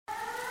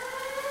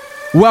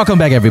Welcome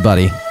back,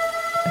 everybody.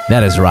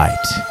 That is right.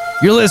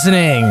 You're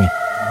listening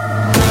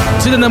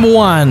to the number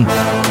one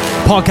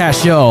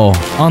podcast show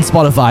on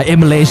Spotify in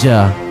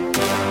Malaysia.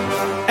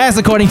 As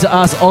according to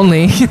us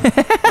only.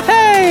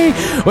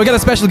 We got a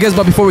special guest,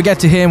 but before we get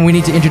to him, we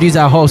need to introduce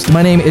our host.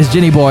 My name is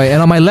Ginny Boy,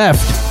 and on my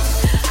left...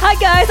 Hi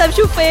guys, I'm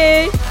Shu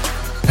Fei.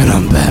 And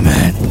I'm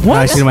Batman. What?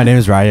 Actually, my name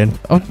is Ryan.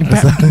 Oh,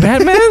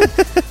 Batman?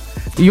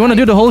 You want to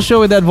do the whole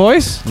show with that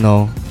voice?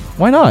 No.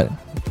 Why not?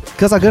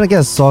 Because I'm going to get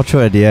a sore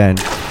throat at the end.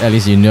 At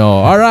least you know.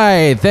 All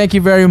right. Thank you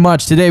very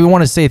much. Today, we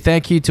want to say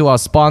thank you to our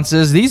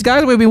sponsors. These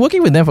guys, we've been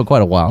working with them for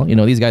quite a while. You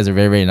know, these guys are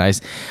very, very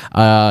nice.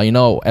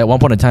 At one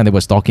point in time, they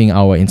were stalking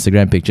our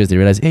Instagram pictures. They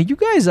realized, hey, you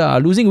guys are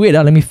losing weight.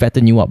 Let me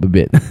fatten you up a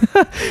bit.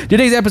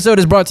 Today's episode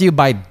is brought to you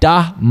by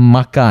Dah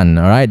Makan.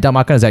 All right. Dah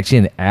Makan is actually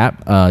an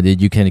app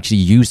that you can actually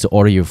use to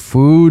order your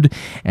food.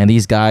 And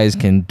these guys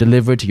can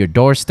deliver to your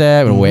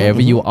doorstep or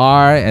wherever you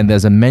are. And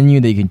there's a menu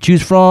that you can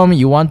choose from.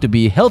 You want to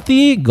be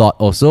healthy? Got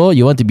also.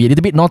 You want to be a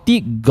little bit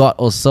naughty? Got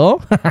also.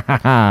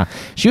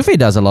 Shu Fei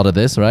does a lot of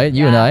this, right?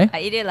 You and I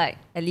eat it like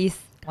at least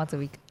once a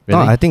week.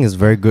 Really? No, I think it's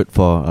very good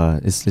for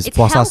it's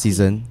Puasa healthy.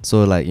 season.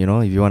 So like, you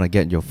know, if you want to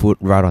get your food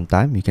right on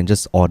time, you can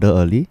just order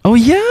early Oh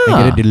and get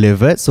yeah. it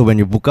delivered. So when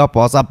you book up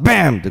Puasa,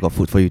 bam, they got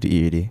food for you to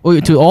eat already. Oh,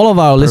 to all of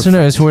our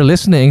listeners who are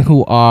listening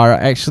who are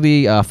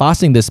actually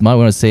fasting this month,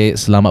 we want to say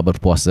Selamat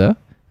Berpuasa.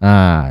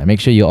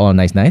 Make sure you're all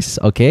nice.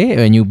 Okay,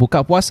 when you book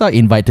up puasa,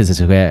 invite us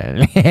as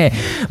well.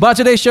 But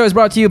today's show is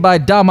brought to you by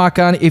Dah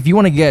Makan. If you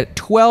want to get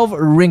 12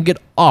 ringgit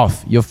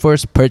off your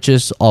first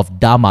purchase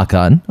of Dah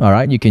Makan, all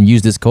right, you can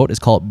use this code. It's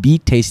called Be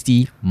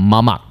Tasty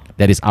Mamak.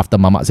 That is after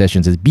Mamak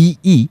sessions. It's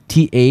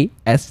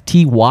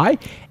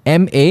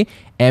BETASTYMAMAK.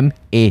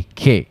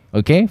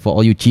 Okay, for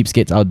all you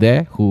cheapskates out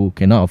there who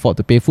cannot afford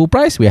to pay full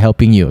price, we're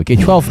helping you. Okay,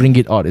 12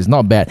 ringgit odd is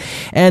not bad.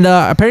 And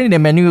apparently the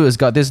menu has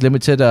got this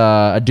limited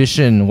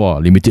edition. Wow,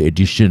 limited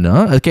edition,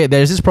 huh? Okay,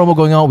 there's this promo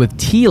going on with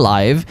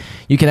T-Live.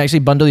 You can actually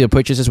bundle your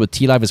purchases with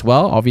T-Live as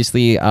well.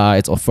 Obviously,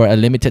 it's for a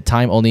limited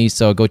time only,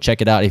 so go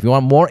check it out. If you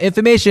want more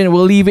information,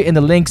 we'll leave it in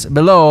the links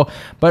below.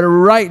 But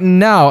right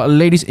now,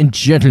 ladies and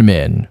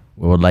gentlemen,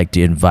 we would like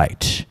to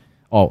invite...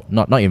 Oh,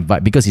 not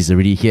invite, because he's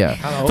already here.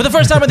 Hello. For the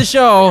first time on the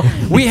show,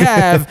 we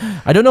have,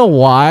 I don't know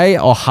why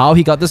or how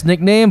he got this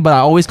nickname, but I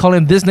always call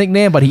him this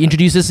nickname, but he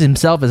introduces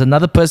himself as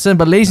another person.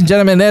 But ladies and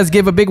gentlemen, let's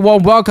give a big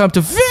warm welcome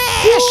to Fish!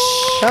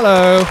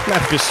 Hello,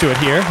 Matthew Stewart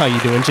here. How you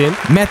doing, Jin?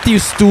 Matthew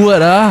Stewart,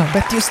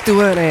 Matthew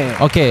Stewart,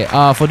 Okay,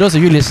 for those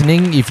of you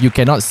listening, if you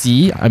cannot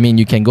see, I mean,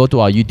 you can go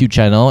to our YouTube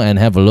channel and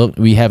have a look.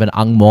 We have an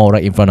Ang Mo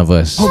right in front of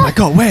us. Oh my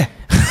god, where?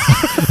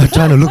 I'm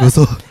trying to look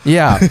also.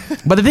 Yeah,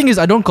 but the thing is,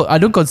 I don't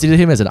consider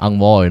him as an Ang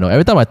Mo. You know,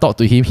 every time I talk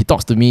to him, he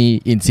talks to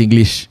me in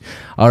Singlish.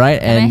 All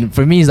right, and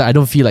for me, it's like I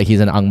don't feel like he's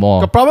an Ang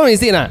Mo. The problem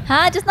is it,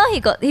 Just now he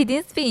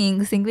didn't speak in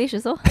Singlish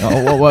also.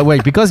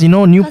 Wait, because you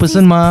know, new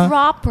person ma.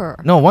 Proper.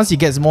 No, once he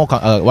gets more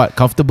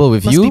comfortable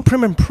with Must you. be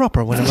prim and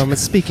proper whenever I'm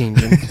speaking,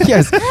 Jin.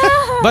 Yes.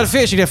 But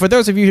Fish, for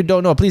those of you who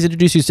don't know, please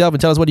introduce yourself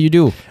and tell us what do you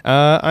do.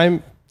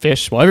 I'm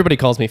Fish. Well, everybody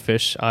calls me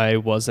Fish. I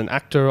was an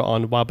actor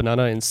on Wild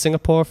Banana in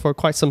Singapore for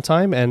quite some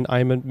time, and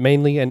I'm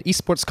mainly an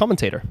esports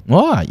commentator.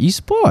 Oh,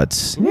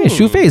 esports. Yeah,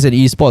 Shu Fei is an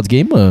esports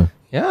gamer.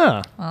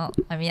 Yeah. Well,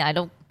 I mean, I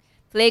don't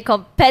play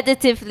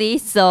competitively,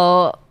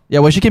 so Yeah,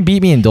 well, she can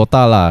beat me in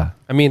Dota lah.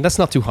 I mean, that's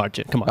not too hard,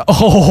 Jin. Come on.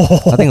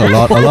 I think a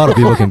lot of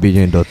people can beat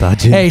you in Dota.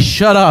 Jin. Hey,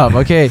 shut up,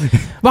 okay?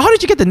 But how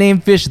did you get the name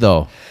Fish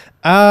though?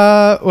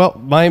 Well,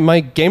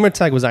 my gamer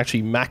tag was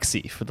actually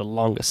Maxi for the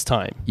longest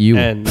time.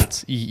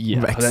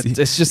 Maxi.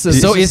 It's just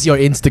So is your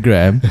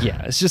Instagram.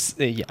 Yeah, it's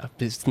just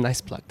it's a nice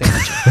plug. Thank you,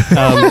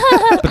 Jin.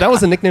 But that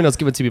was a nickname that was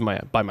given to me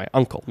by my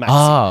uncle, Maxi.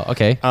 Ah,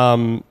 okay.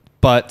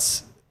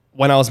 But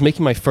when I was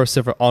making my first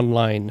ever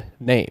online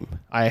name,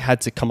 I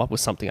had to come up with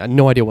something. I had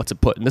no idea what to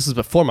put. And this is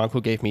before my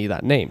uncle gave me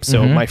that name.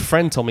 So my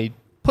friend told me,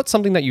 put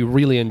something that you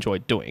really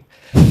enjoyed doing.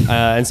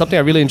 And something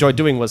I really enjoyed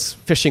doing was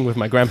fishing with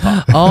my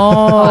grandpa.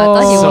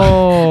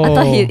 Oh, I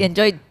thought he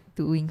enjoyed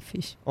doing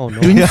fish. Oh, no.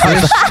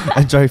 I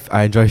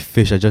enjoy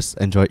fish. I just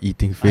enjoy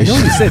eating I fish. know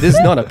you said this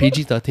is not a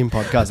PG-13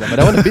 podcast, but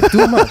I went a bit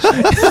too much.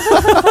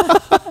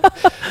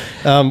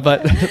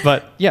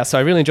 But yeah, so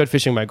I really enjoyed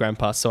fishing with my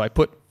grandpa. So I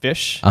put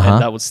fish,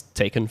 and that was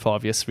taken for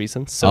obvious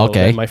reasons. So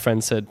then my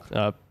friend said,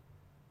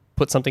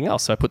 put something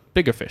else. So I put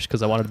bigger fish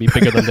because I wanted to be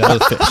bigger than the other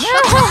fish.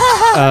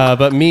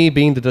 But me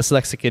being the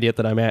dyslexic idiot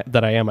that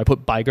I am, I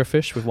put biger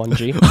fish with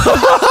 1G.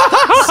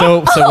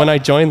 So when I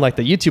joined like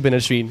the YouTube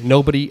industry,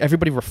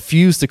 everybody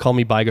refused to call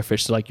me biger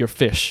fish. So like, you're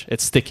fish,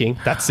 it's sticking.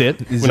 That's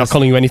it. We're not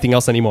calling you anything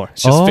else anymore.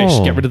 It's just fish.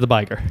 Get rid of the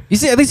biger. You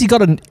see, at least you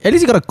got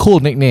a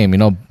cool nickname. You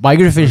know,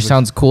 Biger Fish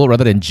sounds cool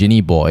rather than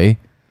Ginny Boy.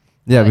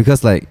 Yeah,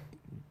 because like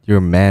you're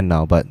a man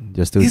now, but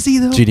you're still Is he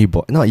though? Genie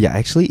Boy. No, yeah,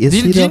 actually, is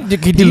he though? Do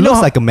He you know looks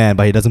how- like a man,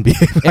 but he doesn't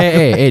behave.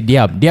 Hey,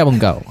 diam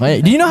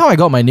engkau. Do you know how I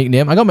got my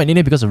nickname? I got my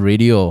nickname because of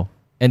radio.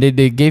 And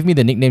they gave me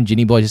the nickname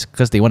Ginny Boy just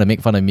because they want to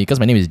make fun of me because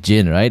my name is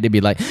Jin, right? They'd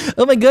be like,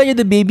 oh my god, you're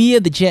the baby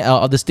of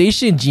the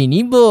station,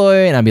 Ginny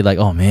Boy. And I'd be like,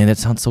 oh man, that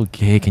sounds so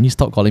gay. Can you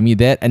stop calling me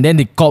that? And then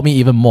they called me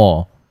even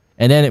more.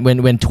 And then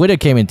when Twitter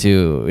came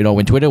into,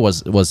 when Twitter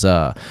was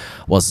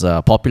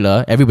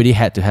popular, everybody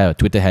had to have a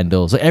Twitter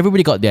handle. So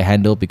everybody got their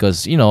handle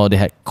because, they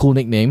had cool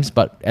nicknames.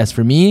 But as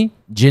for me,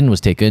 Jin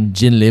was taken,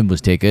 Jin Lim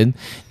was taken,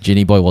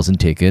 Jinny Boy wasn't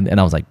taken. And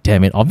I was like,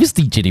 damn it,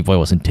 obviously Jinny Boy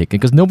wasn't taken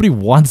because nobody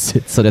wants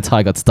it. So that's how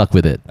I got stuck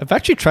with it. I've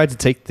actually tried to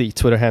take the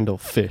Twitter handle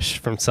Fish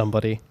from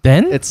somebody.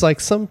 Then? It's like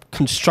some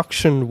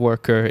construction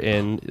worker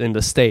in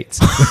the States.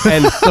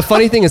 And the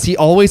funny thing is he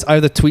always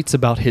either tweets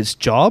about his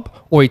job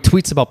or he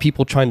tweets about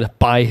people trying to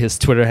buy his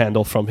Twitter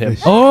handle from him.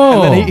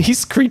 Oh. And then he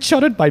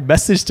screenshotted my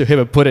message to him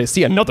and put it,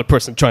 see another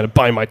person trying to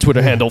buy my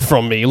Twitter handle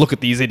from me. Look at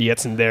these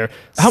idiots in there.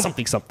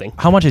 Something.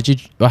 How much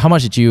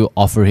did you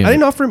offer him? I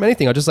didn't offer him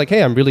anything. I was just like,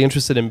 hey, I'm really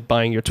interested in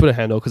buying your Twitter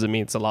handle because it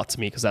means a lot to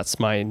me because that's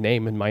my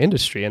name in my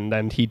industry. And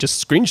then he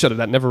just screenshotted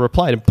that, never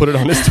replied, and put it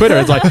on his Twitter.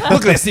 It's like, look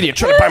at this idiot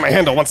trying to buy my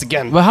handle once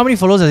again. Well, how many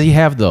followers does he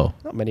have though?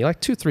 Not many, like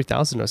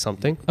 2,000-3,000 or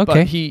something.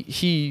 Okay. But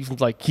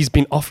he's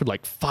been offered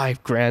like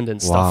 $5,000 and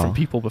stuff from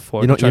people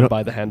before trying to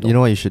buy the handle. You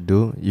know what you should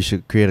do? You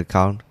should create an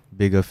account,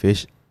 Bigger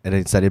Fish, and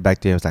then send it back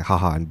to him. It's like,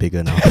 haha, I'm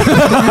bigger now.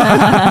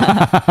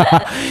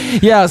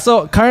 Yeah,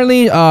 so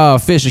currently,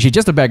 Fish, actually,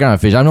 just a background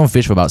of Fish. I've known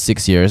Fish for about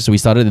 6 years. So we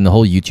started in the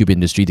whole YouTube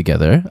industry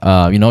together.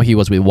 He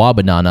was with Wa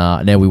Banana,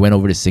 and then we went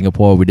over to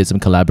Singapore. We did some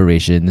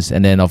collaborations,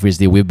 and then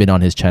obviously we've been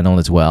on his channel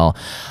as well.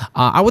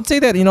 I would say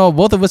that,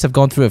 both of us have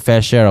gone through a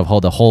fair share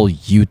of the whole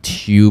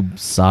YouTube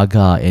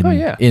saga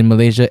in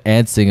Malaysia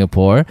and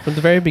Singapore. From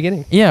the very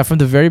beginning. Yeah, from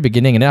the very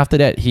beginning. And after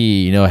that,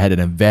 he, had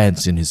an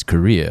advance in his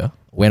career.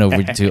 Went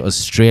over to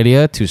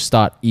Australia to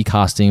start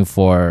e-casting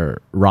for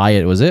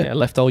Riot, was it? Yeah,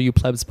 left all you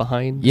plebs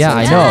behind. Yeah,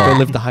 I know. Go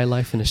live the high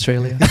life in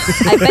Australia.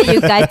 I bet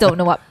you guys don't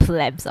know what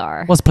plebs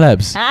are. What's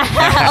plebs?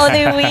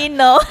 Only we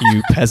know.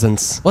 You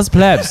peasants. What's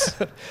plebs?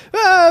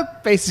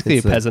 Basically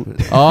a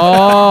peasant.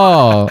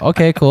 Oh,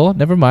 okay, cool.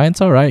 Never mind.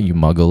 It's all right, you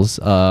muggles.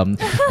 And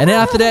then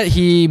after that,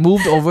 he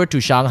moved over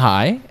to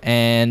Shanghai.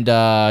 And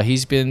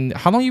he's been...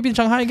 How long have you been in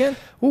Shanghai again?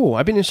 Oh,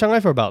 I've been in Shanghai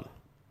for about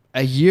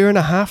a year and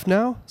a half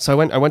now.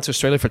 So I went to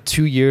Australia for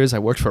 2 years. I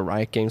worked for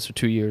Riot Games for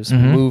 2 years.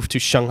 Moved to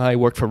Shanghai,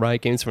 worked for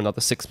Riot Games for another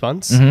 6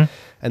 months.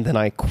 And then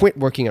I quit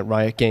working at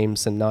Riot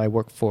Games and now I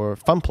work for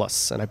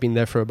FunPlus. And I've been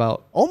there for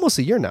about almost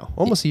a year now.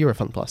 Almost a year at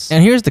FunPlus.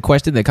 And here's the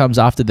question that comes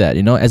after that.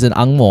 As an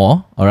Ang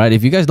Mo, all right,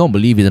 if you guys don't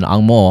believe he's an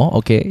Ang Mo,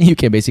 okay, you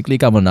can basically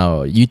come on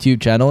our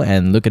YouTube channel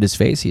and look at his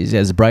face. He's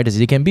as bright as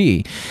he can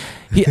be.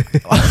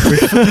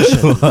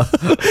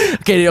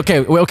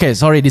 Okay.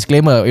 Sorry,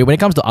 disclaimer. When it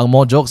comes to Ang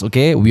Mo jokes,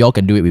 okay, we all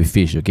can do it with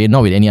Fish, okay,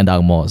 not with any other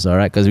Ang Mos, all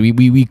right, because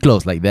we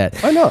close like that.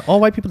 Why not? All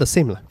white people the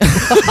same.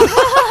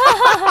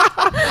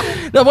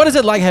 Now, what is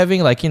it like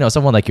having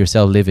someone like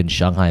yourself live in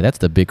Shanghai? That's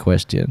the big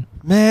question.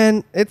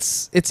 Man,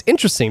 it's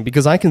interesting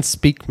because I can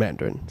speak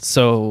Mandarin,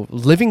 so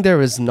living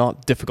there is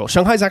not difficult.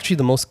 Shanghai is actually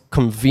the most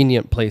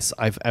convenient place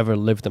I've ever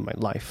lived in my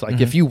life. Like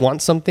if you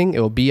want something,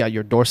 it will be at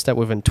your doorstep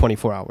within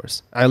 24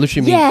 hours. I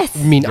literally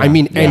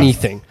mean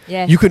anything.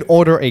 Yes. You can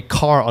order a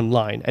car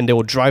online and they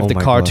will drive the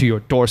car to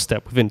your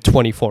doorstep within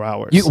 24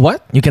 hours.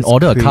 You can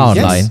order a car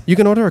online? Yes, you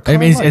can order a car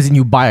online. As in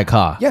you buy a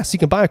car? Yes, you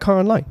can buy a car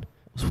online.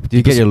 Do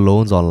you get your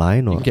loans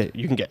online? Or?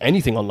 You can get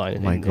anything online.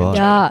 Oh my God.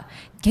 Yeah.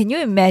 Can you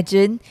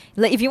imagine?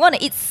 Like if you want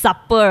to eat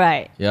supper,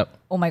 right? Yep.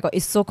 Oh my God,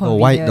 it's so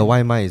convenient. The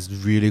Waimai is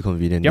really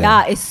convenient. Yep.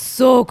 Yeah, it's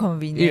so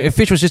convenient.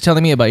 Fish was just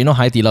telling me about,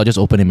 Hai Di Lao just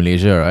opened in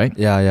Malaysia, right?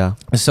 Yeah.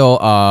 So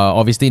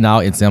obviously now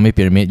in Siam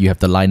Pyramid, you have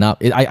to line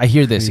up. I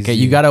hear this, okay?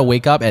 You got to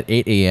wake up at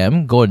 8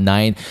 a.m., go at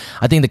 9.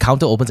 I think the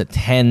counter opens at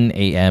 10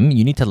 a.m.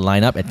 You need to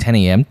line up at 10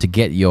 a.m. to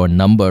get your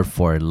number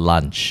for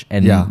lunch.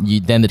 And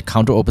then the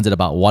counter opens at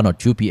about 1 or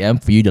 2 p.m.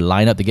 for you to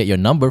line up to get your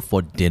number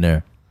for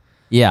dinner.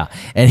 Yeah,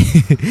 and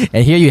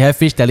here you have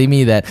Fish telling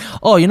me that,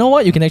 you know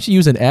what? You can actually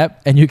use an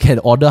app and you can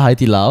order Hai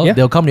Di Lao. Yeah.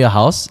 They'll come to your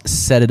house,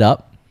 set it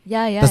up.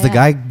 Yeah. Does the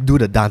guy do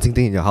the dancing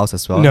thing in your house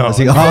as well? No,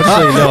 actually,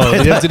 no.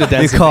 They don't do the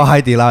dancing. You call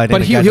Hai Di Lao, and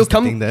but then he'll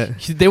come.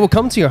 They will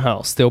come to your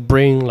house. They'll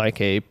bring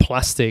like a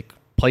plastic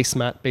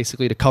placemat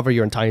basically to cover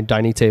your entire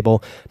dining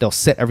table. They'll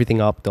set everything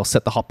up. They'll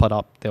set the hot pot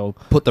up. They'll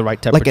put the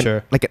right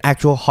temperature. Like an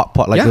actual hot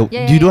pot. Like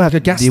you don't have a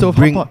gas stove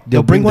hot pot.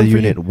 They'll bring one the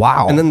unit.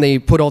 Wow. And then they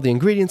put all the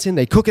ingredients in.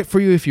 They cook it for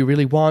you if you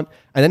really want.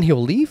 And then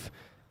he'll leave.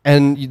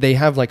 And they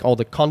have like all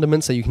the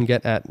condiments that you can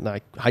get at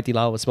like Hai Di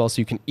Lao as well, so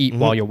you can eat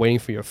while you're waiting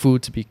for your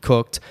food to be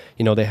cooked.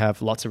 They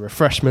have lots of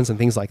refreshments and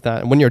things like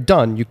that. And when you're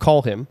done, you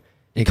call him.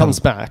 He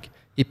comes back.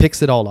 He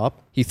picks it all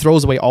up. He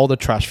throws away all the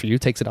trash for you,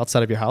 takes it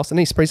outside of your house, and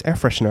then he sprays air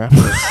freshener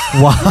afterwards.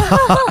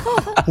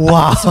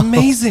 Wow. It's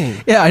amazing.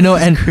 Yeah, I know.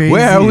 And crazy.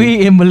 Where are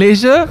we in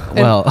Malaysia?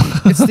 Well,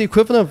 it's the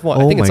equivalent of what?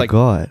 I think it's like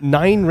God.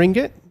 9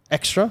 ringgit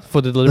extra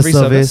for the delivery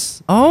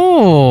service.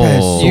 Oh. That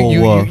is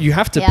so you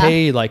have to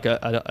pay like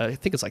I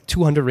think it's like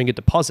 200 ringgit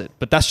deposit,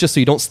 but that's just so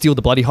you don't steal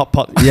the bloody hot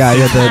pot. Yeah,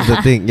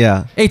 the thing,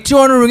 yeah. Hey,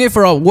 200 ringgit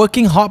for a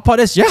working hot pot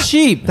is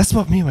cheap. That's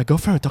what me and my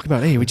girlfriend were talking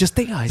about. Hey, we just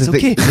think it's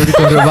okay.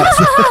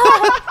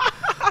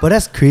 But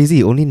that's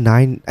crazy. Only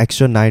 9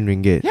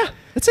 ringgit. Yeah,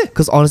 that's it.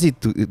 Because honestly,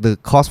 the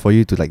cost for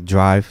you to like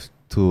drive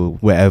to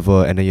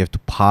wherever and then you have to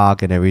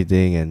park and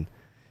everything, and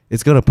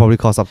it's gonna probably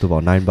cost up to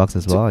about $9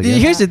 as well. I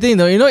guess. Here's the thing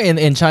though,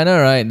 in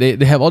China, right,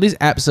 they have all these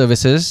app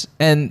services,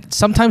 and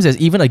sometimes there's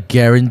even a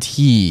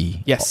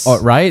guarantee. Yes.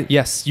 Right?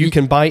 Yes, you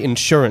can buy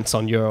insurance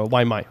on your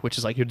Waimai, which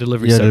is like your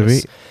delivery Yeah,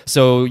 service. delivery.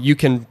 So you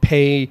can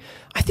pay,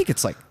 I think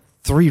it's like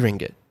 3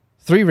 ringgit.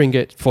 3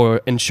 ringgit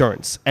for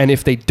insurance. And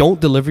if they don't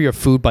deliver your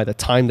food by the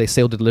time they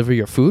say they'll deliver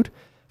your food,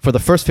 for the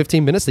first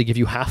 15 minutes, they give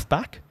you half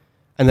back.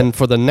 And then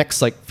for the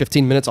next like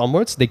 15 minutes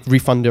onwards, they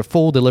refund their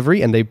full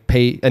delivery and they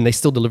pay and they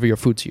still deliver your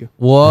food to you.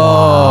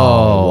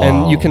 Whoa.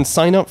 And you can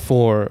sign up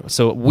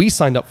so we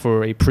signed up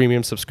for a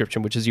premium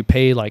subscription, which is you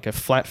pay like a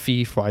flat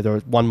fee for either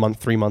 1 month,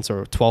 3 months,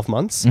 or 12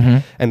 months. Mm-hmm.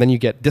 And then you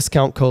get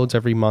discount codes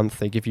every month.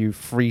 They give you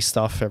free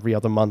stuff every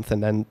other month.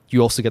 And then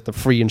you also get the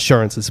free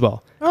insurance as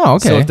well. Oh,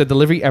 okay. So if the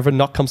delivery ever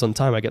not comes on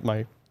time, I get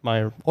my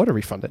order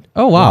refunded.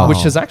 Oh, wow.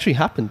 Which has actually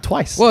happened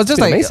twice. Well, it's just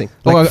been like- amazing.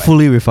 Like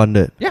fully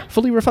refunded. Yeah,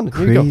 fully refunded.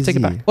 Here you go. Take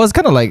it back. Crazy. Well, it's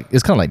kind of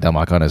like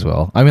Damakan as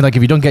well. I mean, like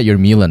if you don't get your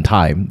meal in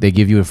time, they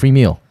give you a free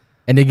meal,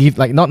 and they give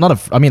like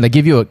they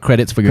give you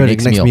credits for your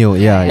next meal.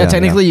 Yeah,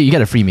 Technically, you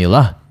get a free meal,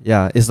 lah.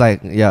 Yeah, it's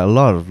like a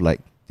lot of like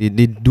they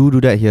do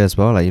that here as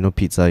well. Like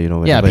pizza.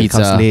 Whenever it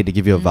pizza. comes late, they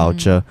give you a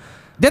voucher.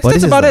 That's But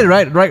this is about it,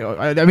 like-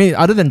 right? I mean,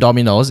 other than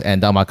Domino's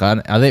and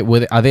Damakan,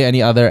 are there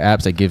any other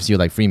apps that gives you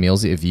like free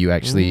meals if you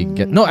actually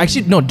get? No,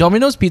 actually, no.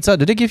 Domino's Pizza,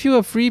 do they give you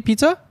a free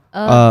pizza?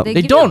 They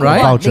give you don't, a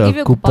right? coupon. Voucher, They give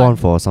you a coupon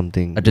for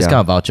something. A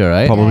discount voucher,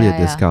 right? Probably Yeah, a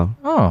yeah. discount.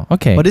 Oh,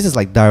 okay. But this is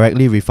like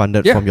directly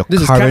refunded Yeah, from your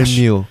this is current cash.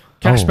 meal.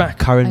 Cashback.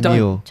 Current Done.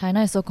 meal.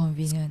 China is so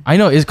convenient. I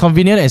know it's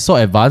convenient and so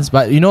advanced,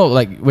 but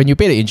like when you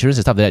pay the insurance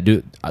and stuff like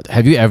that,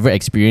 have you ever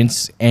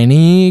experienced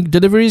any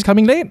deliveries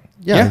coming late?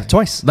 Yeah,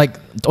 twice. Like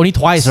only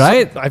twice,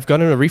 right? I've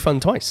gotten a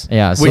refund twice.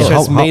 Yeah. So Which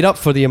has how- made up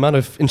for the amount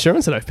of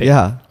insurance that I've paid.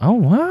 Yeah. oh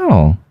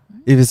wow.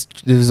 If it's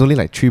only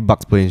like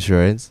 $3 per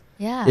insurance,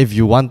 Yeah. if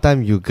you one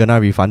time you gonna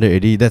refund it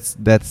already, that's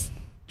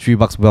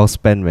 $3 well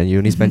spent when you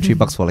only spend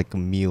 $3 for like a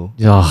meal.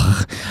 Yeah.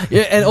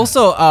 Yeah, and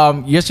also,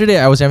 yesterday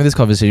I was having this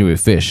conversation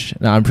with Fish.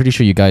 Now I'm pretty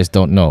sure you guys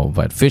don't know,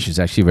 but Fish is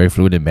actually very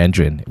fluent in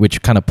Mandarin,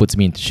 which kind of puts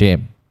me into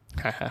shame.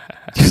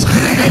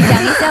 你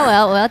讲一下，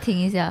我要停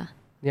一下。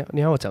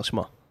你要我讲什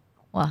么？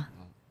哇，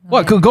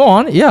 What? Could go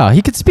on? Yeah,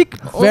 he could speak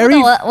我不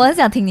very. 懂，我很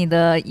想听你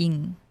的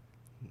音，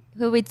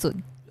会不会准？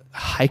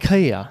还可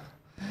以啊。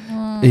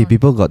 Hey,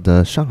 people got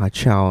the Shanghai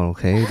Chow,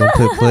 okay?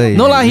 Don't play.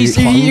 No lah, he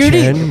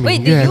already.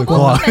 Wait, you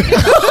go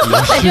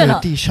Mandarin 哦？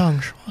地上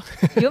霜。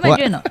 You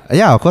Mandarin 哦？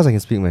 Yeah, of course I can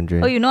speak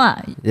Mandarin. Oh, you know 啊？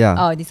 Yeah.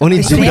 哦，你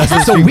Only Jim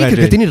doesn't So speak we could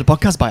Mandarin. continue the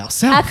podcast by 啊，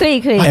 ourselves. 可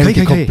以可以。啊 And 可以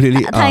可以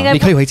completely. 他应该你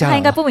可以回家了他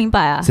应该不明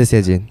白啊。谢谢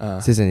Jin，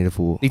谢谢你的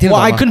服务。你听得 Well,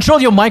 懂 I 吗？ control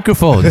your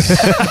microphones.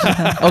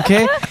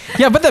 Okay.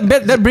 Yeah, but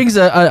that brings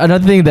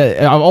another thing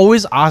that I've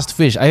always asked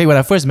Fish. I think when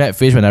I first met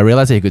Fish, when I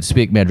realized that he could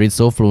speak Mandarin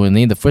so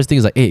fluently, the first thing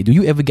is like, hey, do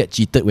you ever get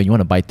cheated when you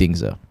want to buy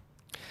things?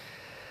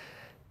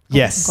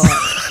 Yes.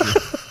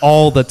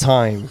 All the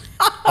time.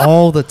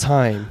 All the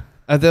time.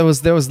 There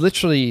was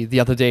literally the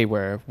other day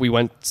where we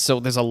went.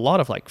 So there's a lot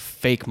of like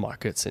fake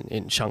markets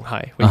in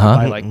Shanghai where you Uh-huh.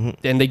 buy like,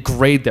 and they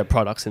grade their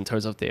products in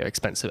terms of their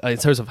expensive, in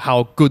terms of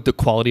how good the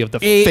quality of the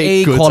A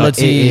fake goods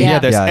quality. are. Yeah. Yeah,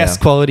 there's Yeah, S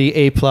yeah. quality,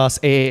 A plus,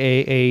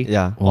 AAA.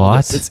 Yeah.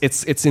 What?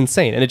 It's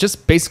insane, and it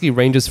just basically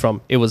ranges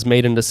from it was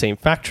made in the same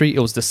factory,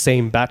 it was the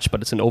same batch,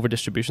 but it's an over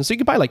distribution. So you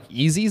can buy like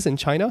Yeezys in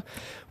China,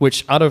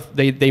 which out of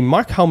they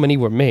mark how many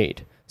were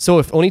made. So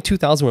if only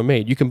 2,000 were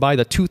made, you can buy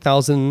the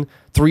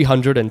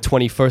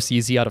 2,321st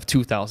Yeezy out of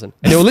 2,000,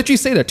 and it will literally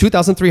say there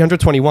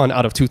 2,321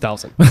 out of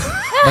 2,000. But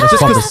it's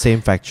from the 'cause-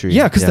 same factory.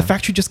 Yeah, because the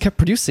factory just kept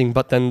producing,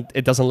 but then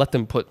it doesn't let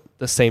them put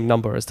the same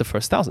number as the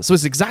first 1,000. So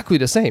it's exactly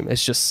the same.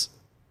 It's just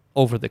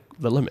over the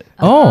limit.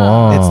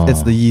 Oh.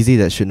 It's the Yeezy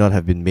that should not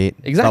have been made.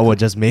 Exactly. But were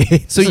just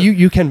made. So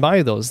you can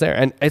buy those there,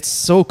 and it's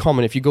so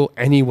common if you go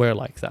anywhere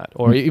like that.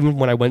 Or even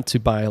when I went to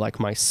buy like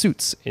my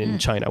suits in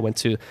China, I went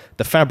to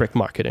the fabric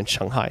market in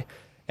Shanghai,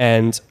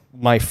 and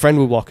my friend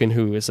would walk in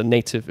who's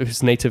native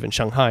in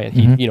Shanghai, and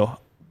he'd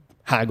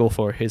haggle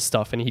for his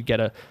stuff, and he'd get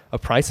a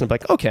price, and I'm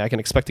like, okay, I can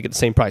expect to get the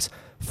same price,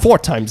 4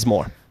 times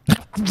more. Wow.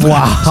 It's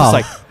just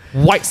like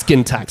white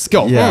skin tax.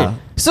 Go. Yeah.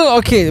 So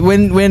okay,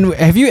 when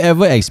have you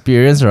ever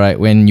experienced, right,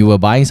 when you were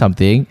buying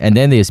something and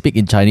then they speak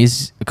in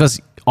Chinese?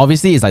 Because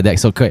obviously it's like that.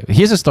 So okay,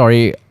 here's a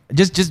story.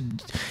 Just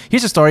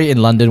here's a story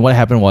in London. What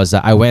happened was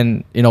that I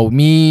went,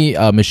 me,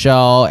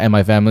 Michelle, and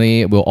my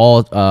family, we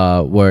all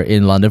were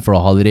in London for a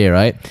holiday,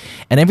 right?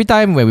 And every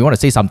time when we want to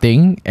say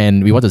something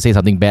and we want to say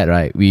something bad,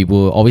 right, we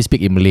will always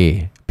speak in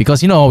Malay.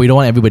 Because, we don't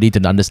want everybody to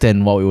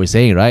understand what we were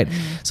saying, right?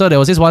 So there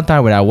was this one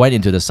time when I went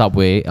into the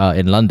subway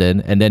in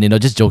London, and then,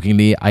 just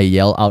jokingly, I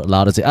yell out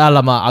loud and say,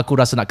 "Alamak, aku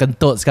rasa nak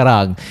kentut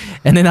sekarang."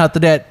 And then after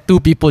that, 2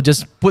 people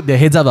just put their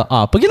heads up,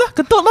 pergilah,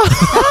 kentut lah.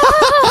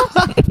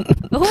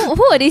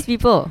 Who are these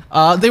people?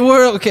 They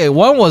were,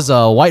 one was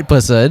a white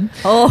person.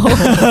 Oh,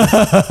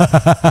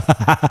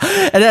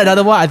 And then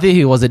another one, I think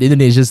he was an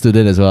Indonesian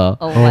student as well.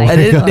 oh my And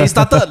then God.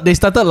 they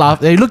started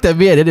laughing. They looked at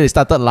me and then they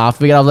started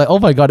laughing. And I was like, oh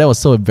my God, that was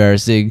so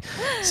embarrassing.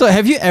 So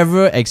have you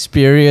ever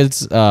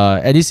experienced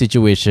any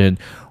situation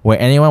where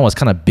anyone was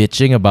kind of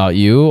bitching about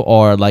you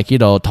or like, you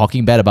know,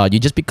 talking bad about you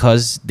just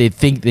because they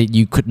think that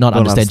you could not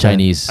understand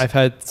Chinese? I've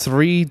had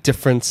 3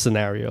 different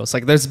scenarios.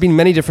 Like there's been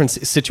many different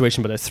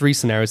situations, but there's 3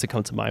 scenarios that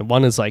come to mind.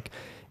 One is like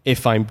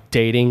if I'm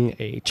dating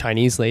a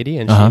Chinese lady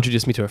and she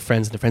introduced me to her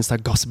friends and the friends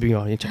start gossiping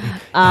about each other.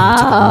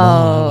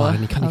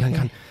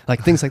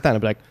 Like things like that.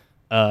 I'd be like,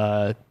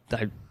 I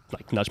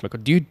like nudge my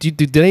girl. Do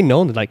they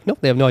know? And they're like, no,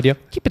 they have no idea.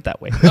 Keep it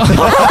that way.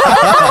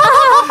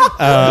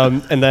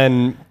 And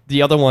then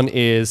the other one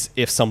is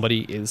if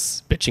somebody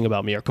is bitching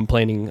about me or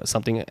complaining or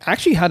something. I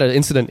actually had an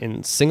incident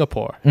in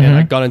Singapore and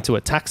I got into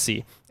a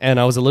taxi and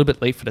I was a little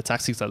bit late for the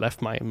taxi because I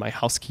left my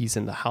house keys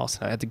in the house.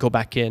 I had to go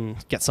back in,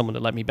 get someone to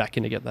let me back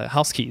in to get the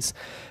house keys.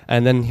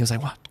 And then he was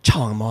like, "Wow,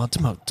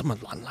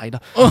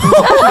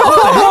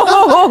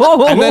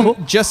 and then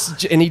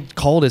and he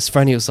called his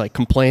friend. He was like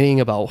complaining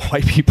about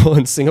white people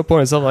in Singapore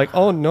and stuff. Like,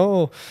 oh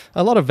no,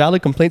 a lot of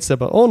valid complaints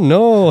about. Oh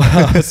no.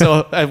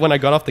 So when I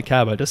got off the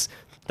cab, I just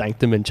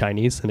thanked him in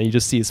Chinese, and then you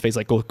just see his face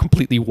like go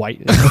completely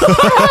white.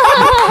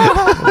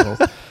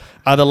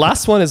 The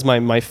last one is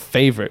my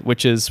favorite,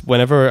 which is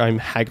whenever I'm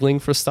haggling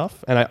for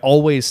stuff, and I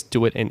always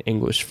do it in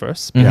English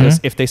first, because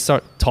if they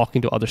start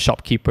talking to other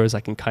shopkeepers, I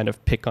can kind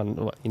of pick on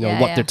what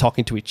they're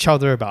talking to each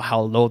other about,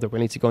 how low they're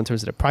willing to go in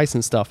terms of the price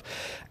and stuff.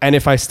 And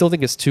if I still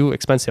think it's too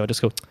expensive, I'll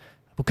just go,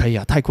 不可以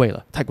啊，太贵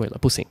了，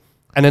不行.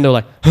 And then they're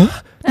like, huh?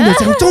 你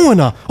讲中文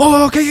啊?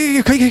 Oh,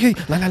 okay, 可以.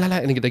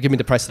 And they give me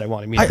the price that I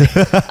want immediately.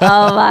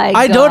 Oh my God.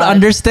 I don't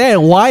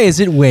understand. Why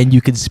is it when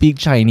you can speak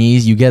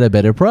Chinese, you get a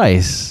better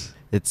price?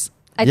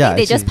 I think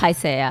they just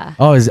paiseh.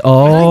 Because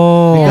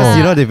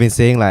you know they've been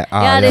saying like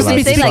they've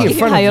been saying like give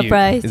you higher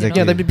price. Exactly.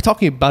 Yeah, they'd be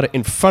talking about it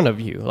in front of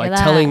you, like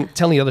telling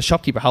the other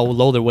shopkeeper how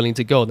low they're willing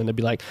to go. Then they'd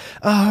be like,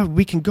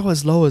 we can go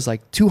as low as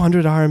like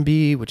 200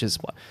 RMB, which is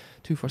what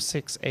 2, 4,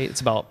 6, 8. It's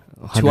about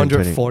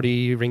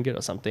 240 ringgit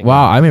or something.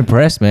 Wow, I'm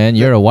impressed, man.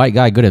 You're a white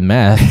guy good at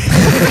math.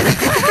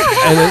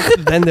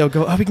 And then they'll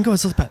go, we can go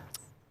as low as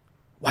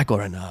外国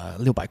人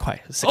600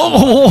块.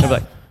 Oh. They'll be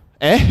like,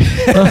 eh?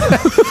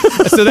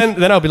 So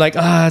then I'll be like,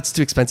 it's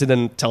too expensive.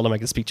 Then tell them I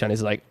can speak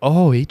Chinese. Like,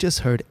 oh, he just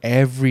heard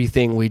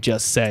everything we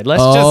just said.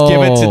 Let's just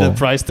give it to the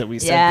price that we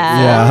said.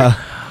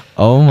 Yeah.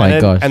 Oh my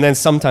gosh. And then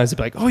sometimes they'll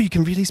be like, oh, you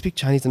can really speak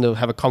Chinese, and they'll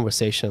have a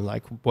conversation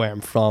like where I'm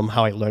from,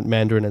 how I learned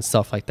Mandarin and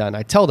stuff like that. And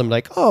I tell them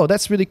like, oh,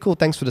 that's really cool.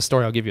 Thanks for the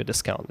story. I'll give you a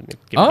discount. And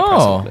give me the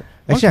price on it.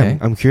 Actually,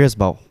 I'm curious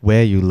about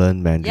where you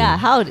learned Mandarin. Yeah,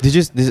 how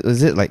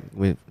is it like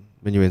when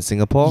you were in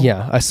Singapore?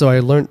 Yeah, so I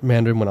learned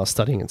Mandarin when I was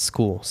studying in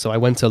school. So I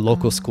went to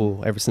local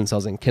school ever since I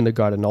was in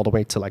kindergarten all the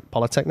way to like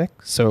Polytechnic.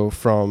 So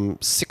from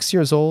 6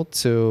 years old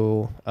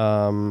to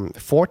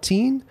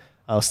 14,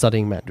 I was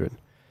studying Mandarin.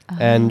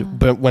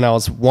 But when I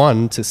was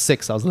 1 to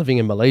 6, I was living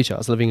in Malaysia. I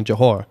was living in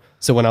Johor.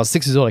 So when I was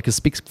 6 years old, I could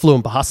speak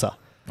fluent Bahasa.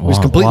 Which is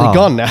completely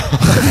gone now.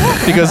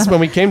 Because when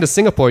we came to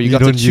Singapore, you got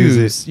to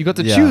choose. You got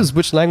to choose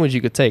which language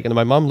you could take. And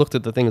my mom looked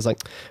at the thing and was like,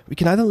 we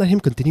can either let him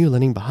continue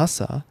learning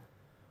Bahasa,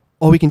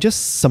 or we can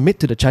just submit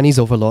to the Chinese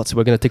overlords.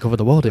 We're going to take over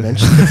the world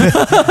eventually.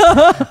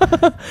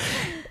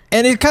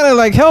 And it kind of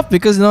like helped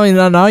because now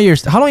you're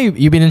how long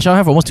you've been in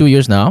Shanghai for almost 2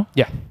 years now?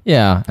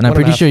 Yeah. And I'm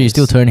pretty sure you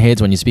still turn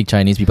heads when you speak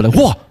Chinese. People are like,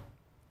 whoa,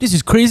 this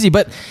is crazy.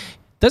 But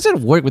does it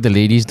work with the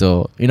ladies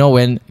though? You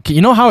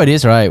know how it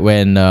is, right?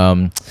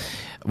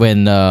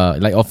 When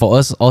like for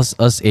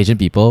us Asian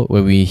people,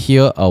 when we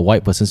hear a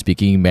white person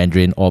speaking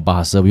Mandarin or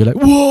Bahasa, we're like,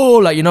 whoa,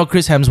 like,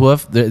 Chris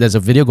Hemsworth, there's a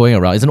video going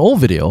around. It's an old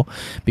video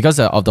because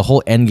of the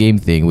whole Endgame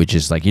thing, which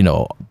is like,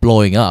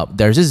 blowing up.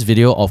 There's this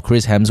video of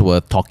Chris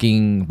Hemsworth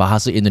talking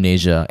Bahasa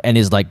Indonesia and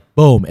it's like,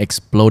 boom,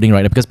 exploding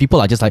right now because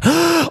people are just like,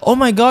 oh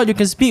my God, you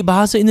can speak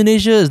Bahasa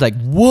Indonesia. It's like,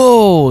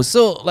 whoa.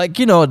 So like,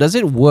 does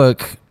it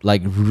work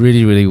like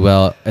really, really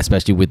well,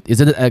 especially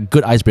is it a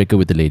good icebreaker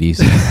with the ladies?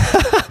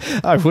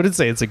 I wouldn't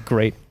say it's a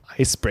great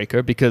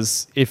icebreaker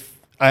because if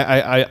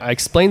I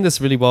explain this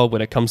really well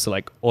when it comes to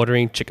like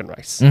ordering chicken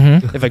rice.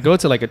 If I go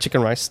to like a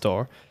chicken rice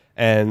store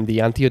and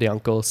the auntie or the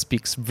uncle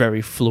speaks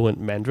very fluent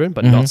Mandarin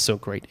but not so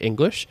great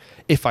English,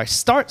 if I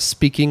start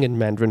speaking in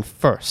Mandarin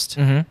first,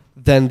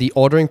 then the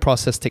ordering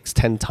process takes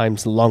 10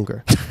 times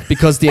longer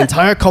because the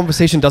entire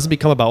conversation doesn't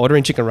become about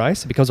ordering chicken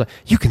rice. It becomes like,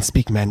 you can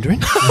speak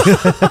Mandarin?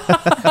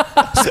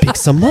 Speak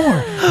some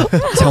more.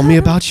 Tell me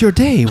about your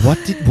day.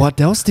 What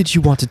else did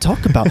you want to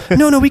talk about?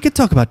 No, we could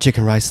talk about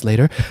chicken rice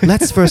later.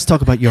 Let's first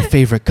talk about your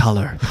favorite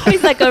color.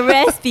 It's like a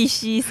rare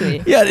species.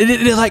 Yeah,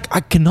 they're like, I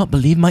cannot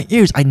believe my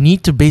ears. I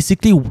need to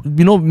basically,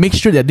 make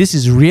sure that this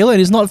is real and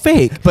it's not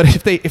fake. But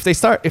if they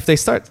start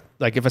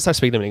like if I start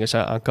speaking to them in English,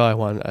 uncle, I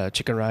want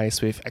chicken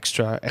rice with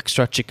extra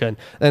chicken.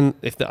 Then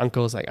if the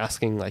uncle is like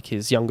asking like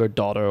his younger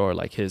daughter or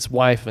like his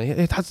wife, and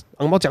they're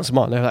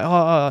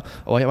like,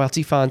 我要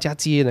鸡饭加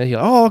鸡, and then he'll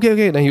like, oh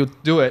okay, and then he'll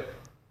do it.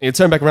 And you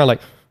turn back around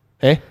like,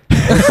 eh?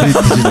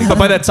 But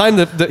by that time,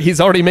 he's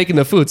already making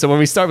the food. So when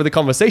we start with the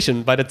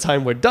conversation, by the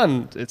time we're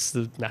done, it's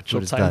the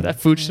natural time that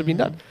food should be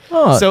done.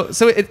 So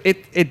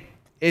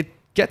it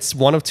gets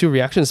one of two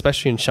reactions,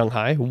 especially in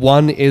Shanghai.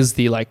 One is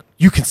the like,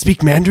 you can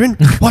speak Mandarin?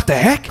 What the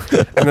heck?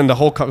 And then the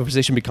whole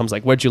conversation becomes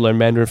like, where'd you learn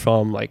Mandarin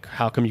from? Like,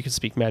 how come you can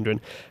speak Mandarin?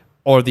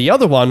 Or the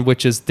other one,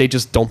 which is they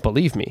just don't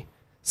believe me.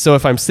 So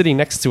if I'm sitting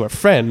next to a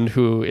friend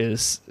who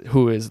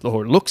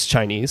looks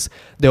Chinese,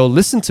 they'll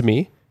listen to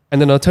me and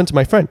then I'll turn to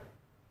my friend.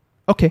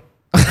 Okay.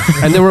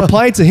 And they'll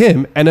reply to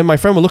him, and then my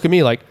friend will look at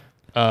me like,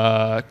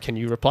 can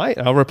you reply?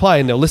 And I'll reply,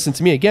 and they'll listen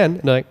to me again,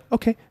 and they're like,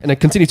 okay. And I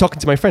continue talking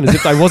to my friend as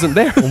if I wasn't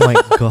there. Oh my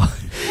god.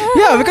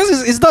 Yeah,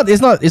 because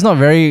it's not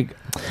very.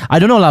 I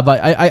don't know lah, but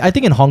I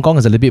think in Hong Kong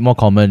it's a little bit more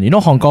common. You know,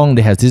 Hong Kong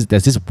there's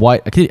this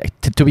white. Actually,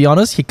 to be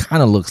honest, he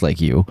kind of looks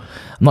like you.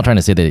 I'm not trying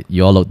to say that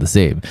you all look the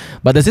same,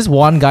 but there's this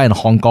one guy in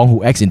Hong Kong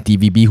who acts in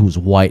TVB who's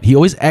white. He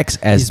always acts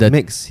as the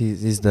mix.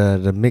 He's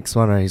the mixed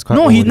one, right? He's quite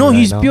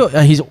he's pure.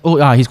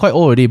 He's quite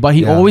old already, but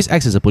he always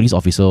acts as a police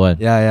officer one.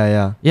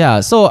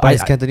 Yeah. So but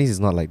his Cantonese is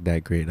not like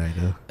that great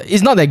either.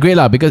 It's not that great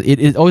lah, because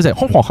it's always like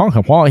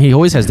he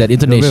always has that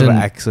intonation, a bit of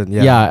an accent.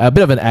 Yeah, a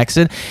bit of an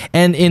accent.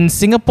 And in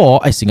Singapore,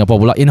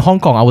 in Hong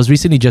Kong, I was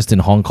recently just in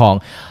Hong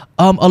Kong.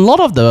 A lot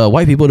of the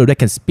white people there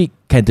can speak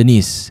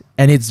Cantonese,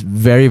 and it's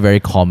very, very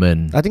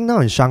common. I think now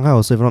in Shanghai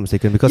also, if I'm not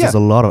mistaken, because there's a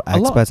lot of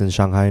expats in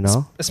Shanghai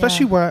now.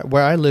 Especially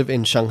where I live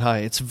in Shanghai,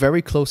 it's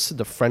very close to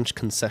the French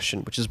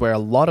Concession, which is where a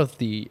lot of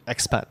the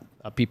expat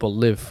people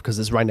live, because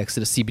it's right next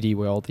to the CBD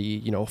where all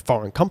the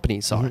foreign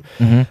companies are.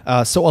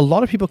 So a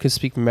lot of people can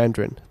speak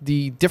Mandarin.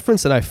 The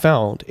difference that I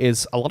found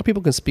is a lot of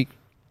people can speak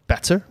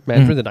better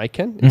Mandarin than I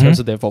can in terms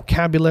of their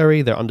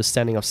vocabulary, their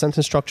understanding of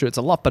sentence structure. It's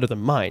a lot better than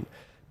mine.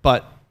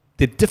 But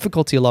the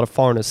difficulty a lot of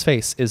foreigners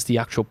face is the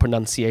actual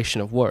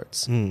pronunciation of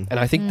words. And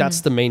I think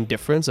that's the main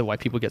difference of why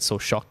people get so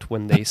shocked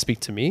when they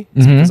speak to me.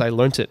 It's because I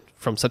learned it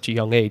from such a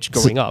young age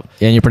growing up.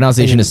 And your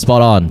pronunciation is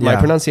spot on. My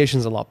pronunciation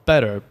is a lot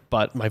better,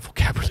 but my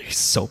vocabulary is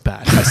so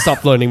bad. I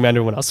stopped learning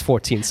Mandarin when I was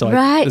 14, so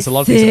there's a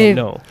lot of things I don't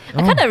know.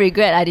 I kind of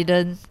regret I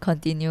didn't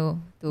continue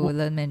to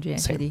learn Mandarin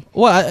actually.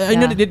 Well, I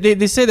know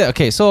they say that,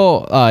 okay,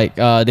 so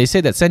they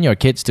say that send your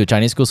kids to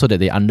Chinese school so that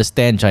they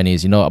understand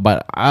Chinese,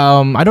 but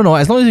I don't know,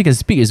 as long as you can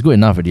speak, it's good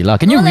enough already.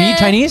 Can you read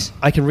Chinese?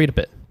 I can read a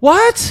bit.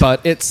 What?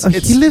 But it's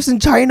he lives in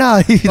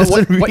China.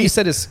 What you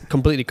said is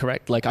completely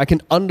correct. I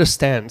can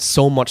understand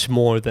so much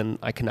more than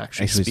I can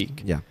actually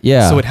speak.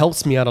 Yeah. So it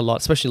helps me out a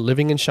lot, especially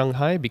living in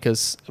Shanghai,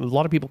 because a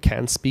lot of people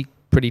can speak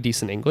pretty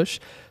decent English.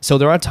 So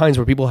there are times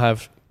where people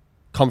have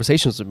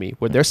conversations with me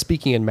where they're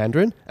speaking in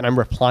Mandarin and I'm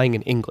replying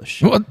in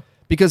English. What?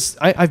 Because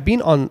I've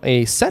been on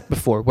a set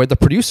before where the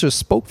producer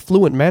spoke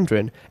fluent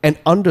Mandarin and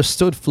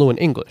understood fluent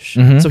English.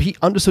 So he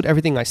understood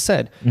everything I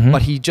said,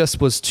 but he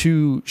just was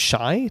too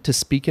shy to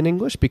speak in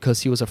English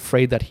because he was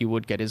afraid that he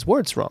would get his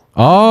words wrong.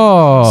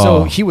 Oh.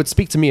 So he would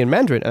speak to me in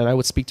Mandarin and I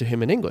would speak to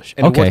him in English.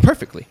 And it worked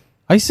perfectly.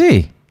 I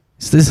see.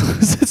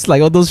 It's like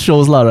all those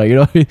shows lah,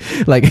 right?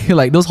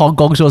 Like those Hong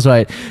Kong shows,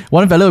 right?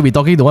 One fella will be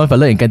talking to one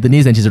fella in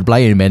Cantonese and she's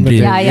replying in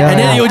Mandarin. And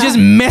then it will just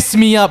mess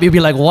me up. You'll be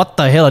like, what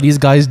the hell are these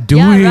guys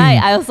doing? Yeah,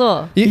 right. I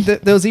also.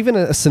 There was even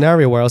a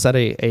scenario where I was at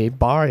a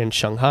bar in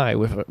Shanghai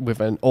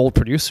with an old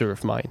producer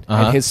of mine,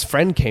 and his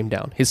friend came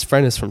down. His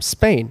friend is from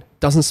Spain,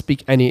 doesn't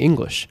speak any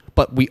English,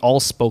 but we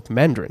all spoke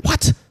Mandarin.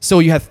 What? So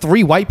you had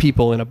 3 white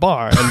people in a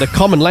bar, and the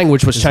common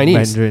language was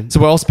Chinese. Mandarin. So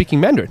we're all speaking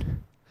Mandarin.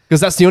 Because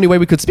that's the only way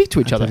we could speak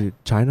to each other.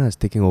 China is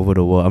taking over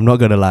the world. I'm not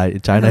gonna lie.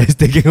 China is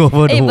taking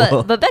over the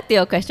world. But back to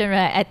your question,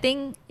 right? I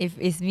think if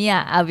it's me,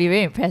 I'll be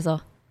very impressed.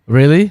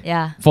 Really?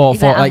 Yeah. For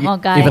if an Angmo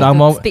guy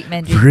who speak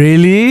Mandarin.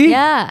 Really?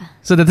 Yeah.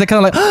 So that's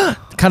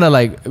kind of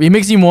like it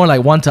makes you more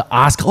like want to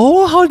ask,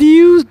 how do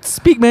you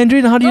speak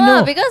Mandarin? How do you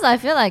know? Because I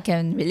feel like I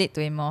can relate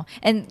to him more.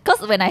 And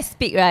because when I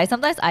speak, right,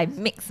 sometimes I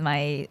mix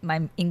my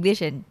English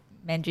and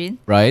Mandarin.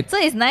 Right. So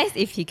it's nice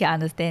if he can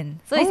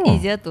understand. So it's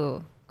easier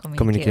to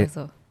communicate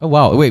also. Oh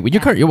wow! Wait,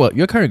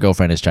 your current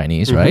girlfriend is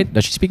Chinese, right?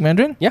 Does she speak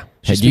Mandarin? Yeah.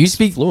 Do you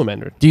speak fluent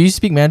Mandarin? Do you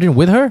speak Mandarin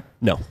with her?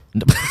 No.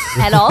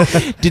 At all?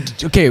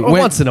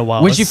 Once in a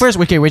while. When she first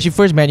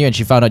met you and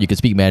she found out you could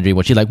speak Mandarin,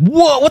 was she like,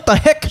 "Whoa, what the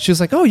heck?" She was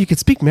like, "Oh, you could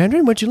speak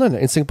Mandarin? Where'd you learn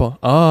it?" In Singapore.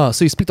 Oh,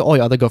 so you speak to all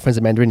your other girlfriends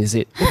in Mandarin, is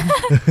it?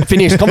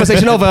 Finished.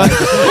 Conversation over.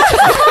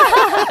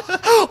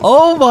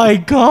 Oh my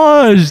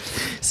gosh!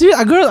 See,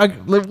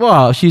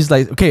 wow. She's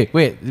like, okay,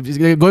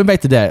 wait. Going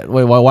back to that,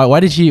 why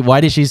did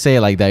she say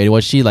it like that?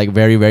 Was she like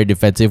very, very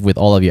defensive with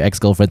all of your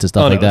ex-girlfriends and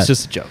stuff like that? It's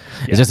just a joke.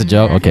 It's just a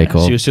joke. Okay,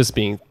 cool. She was just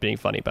being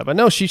funny, but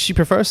no, she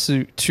prefers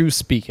to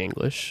speak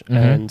English,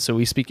 and so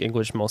we speak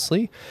English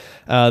mostly.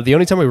 The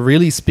only time we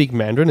really speak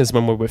Mandarin is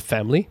when we're with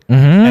family,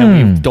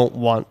 and we don't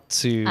want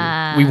to.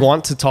 We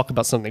want to talk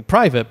about something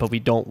private, but we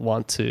don't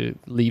want to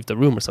leave the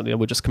room or something.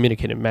 We'll just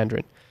communicate in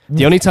Mandarin.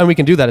 The only time we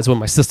can do that is when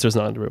my sister's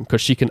not in the room, because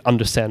she can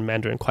understand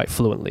Mandarin quite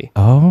fluently.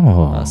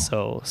 Oh,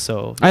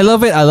 so I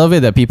love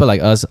it that people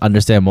like us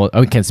understand more.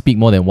 We can speak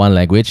more than one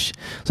language,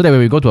 so that when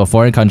we go to a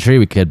foreign country,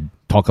 we can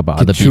talk about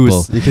other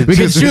people. We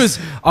can choose.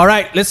 All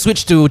right, let's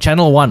switch to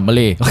channel 1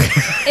 Malay.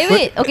 Hey,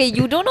 wait. Okay,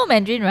 you don't know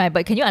Mandarin, right?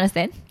 But can you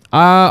understand?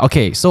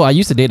 Okay, so I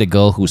used to date a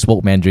girl who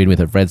spoke Mandarin with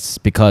her friends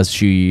because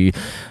she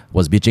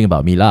was bitching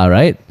about me lah,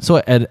 right? So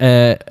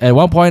at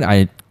one point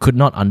I could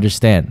not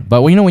understand.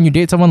 But when you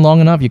date someone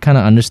long enough, you kind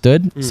of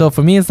understood. So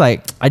for me, it's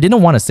like, I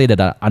didn't want to say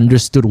that I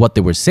understood what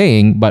they were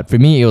saying, but for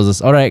me, it was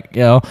just, all right,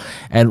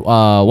 And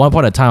one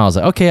point in time, I was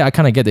like, okay, I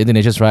kind of get the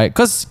intonations right.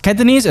 Because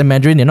Cantonese and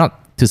Mandarin, they're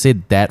not to say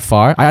that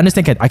far. I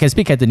understand, I can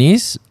speak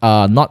Cantonese,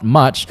 not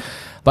much,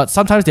 but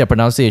sometimes their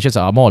pronunciations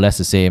are more or less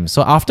the same.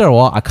 So after a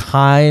while, I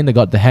kind of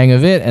got the hang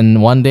of it.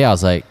 And one day I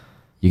was like,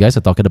 you guys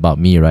are talking about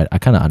me, right? I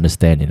kind of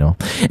understand,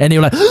 And they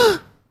were like,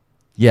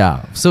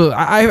 yeah. So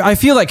I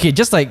feel like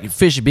just like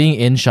Fish being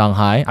in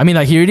Shanghai, I mean,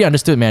 like he already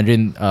understood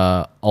Mandarin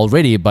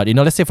already, but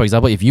let's say for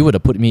example, if you were to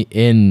put me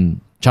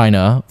in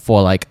China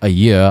for like a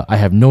year, I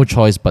have no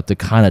choice but to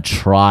kind of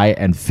try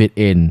and fit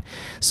in.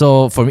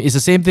 So for me, it's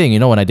the same thing.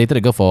 When I dated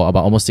a girl for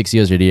about almost 6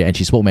 years already and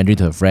she spoke Mandarin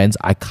to her friends,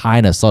 I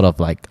kind of sort of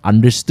like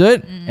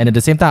understood. And at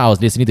the same time, I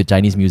was listening to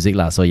Chinese music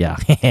lah. So yeah,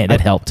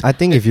 that helped. I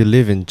think if you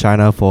live in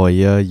China for a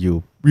year,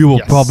 you will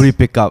probably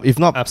pick up. If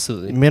not,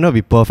 absolutely, it may not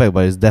be perfect,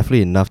 but it's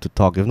definitely enough to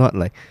talk. If not,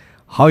 like,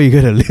 how are you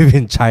going to live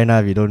in China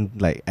if you don't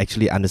like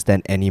actually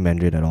understand any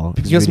Mandarin at all?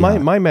 Because really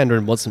my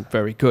Mandarin wasn't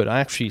very good. I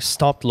actually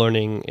stopped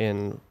learning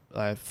in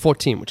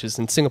 14, which is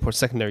in Singapore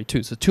secondary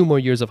 2. So 2 more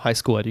years of high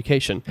school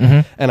education.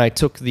 And I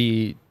took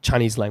the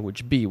Chinese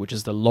language B, which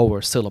is the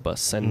lower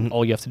syllabus. And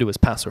all you have to do is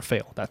pass or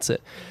fail. That's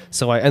it.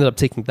 So I ended up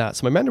taking that.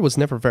 So my Mandarin was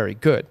never very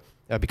good.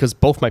 Because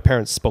both my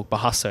parents spoke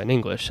Bahasa and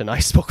English, and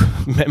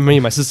me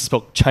and my sister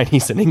spoke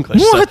Chinese and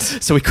English. What?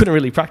 So we couldn't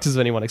really practice with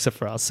anyone except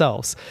for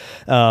ourselves.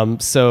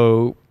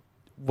 So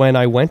when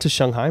I went to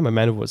Shanghai, my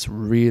Mandarin was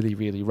really,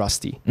 really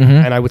rusty.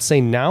 And I would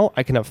say now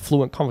I can have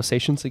fluent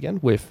conversations again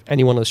with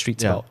anyone on the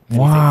streets about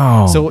anything.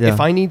 Wow. So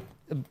if I need...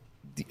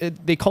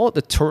 They call it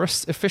the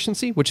tourist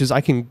efficiency, which is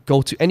I can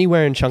go to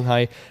anywhere in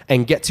Shanghai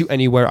and get to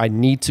anywhere I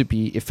need to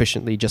be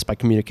efficiently just by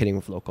communicating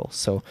with locals.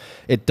 So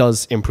it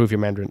does improve your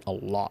Mandarin a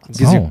lot.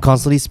 Because you're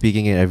constantly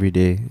speaking it every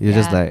day. You're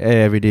just like,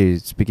 hey, every day you're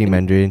speaking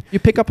Mandarin. You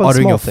pick up on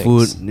ordering small your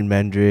things. food in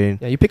Mandarin.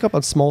 Yeah, you pick up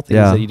on small things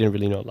that you didn't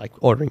really know, like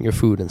ordering your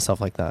food and stuff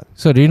like that.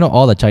 So do you know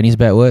all the Chinese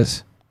bad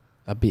words?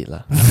 A bit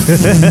lah. I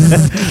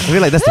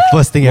feel like that's the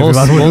first thing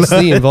everyone would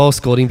mostly involves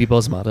scolding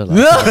people's mother.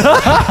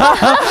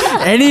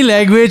 Any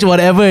language,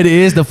 whatever it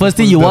is, the first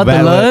thing you want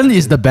to learn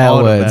is the bad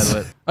words.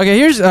 Okay,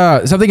 here's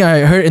something I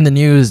heard in the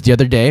news the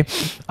other day.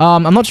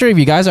 I'm not sure if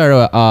you guys are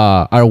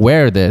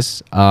aware of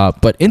this,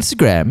 but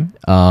Instagram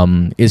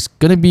is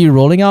going to be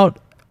rolling out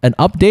an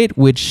update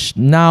which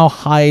now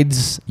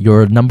hides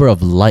your number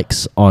of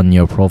likes on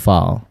your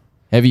profile.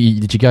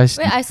 Did you guys?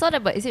 Wait, I saw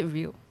that, but is it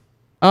real?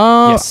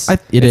 Yes,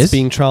 it is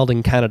being trialed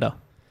in Canada.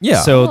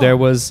 Yeah. So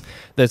there's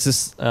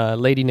this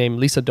lady named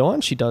Lisa Doan.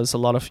 She does a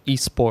lot of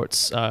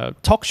esports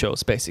talk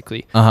shows,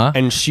 basically.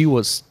 And she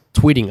was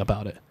tweeting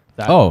about it.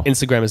 That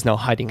Instagram is now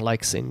hiding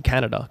likes in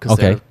Canada because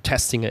they're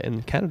testing it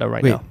in Canada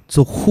right now.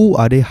 So who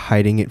are they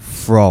hiding it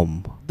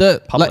from?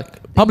 The public.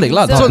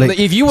 So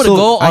if you were to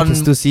go on, I can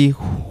still see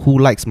who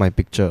likes my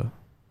picture.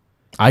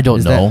 I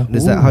don't know.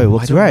 Is that how it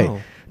works? Right. Know.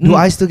 Do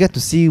I still get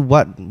to see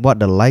what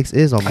the likes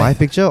is on my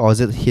picture, or is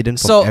it hidden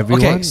from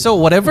everyone? Okay, so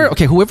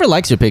whoever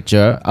likes your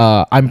picture,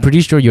 I'm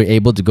pretty sure you're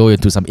able to go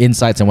into some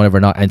insights and whatever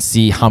not and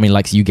see how many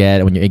likes you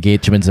get when your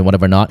engagements and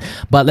whatever not.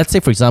 But let's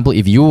say, for example,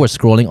 if you were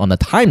scrolling on the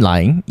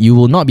timeline, you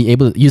will not be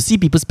able. You see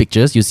people's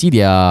pictures, you see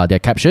their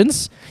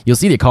captions, you'll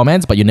see their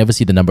comments, but you never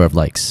see the number of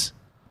likes.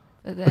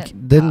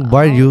 Then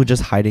why are you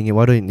just hiding it?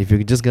 If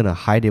you're just gonna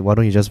hide it, why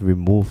don't you just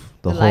remove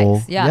the whole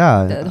likes?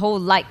 The whole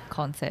like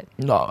concept.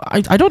 No,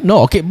 I don't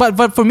know. Okay,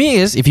 but for me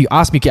is, if you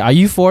ask me, okay, are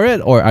you for it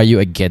or are you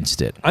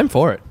against it? I'm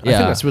for it. I think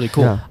that's really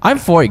cool. Yeah. I'm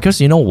for it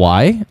because you know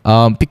why?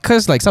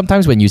 Because like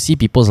sometimes when you see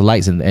people's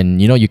likes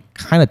and you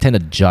kind of tend to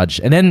judge,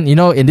 and then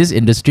in this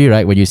industry,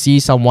 right, when you see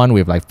someone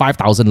with like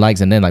 5,000 likes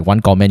and then like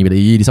one comment, you're like,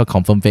 this is a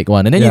confirm fake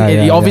one, and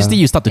then obviously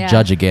you start to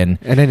judge again.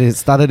 And then it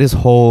started this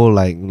whole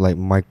like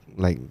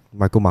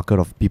micro market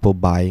of people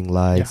buying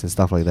likes and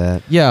stuff like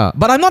that. Yeah,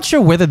 but I'm not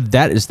sure whether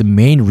that is the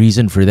main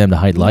reason for them to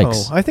hide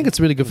likes. I think it's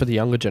really good for the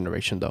younger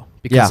generation though,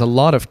 because a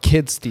lot of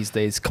kids these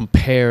days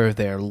compare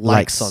their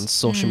likes on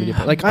social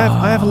media. Like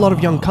I have a lot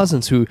of young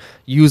cousins who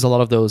use a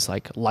lot of those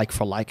like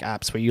for like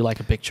apps where you like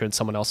a picture and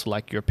someone else will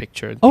like your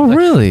picture. Oh,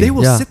 really? They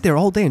will sit there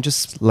all day and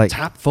just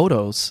tap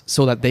photos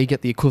so that they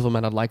get the equivalent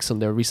amount of likes on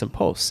their recent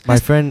posts. My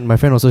friend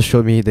also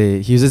showed me he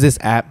uses this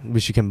app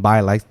which you can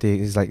buy likes.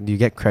 It's like you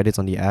get credits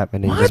on the app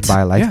and then you just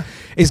buy likes. Yeah.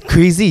 It's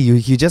crazy.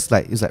 You just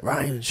he's like,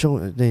 Ryan, show.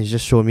 Then he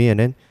just showed me, and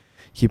then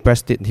he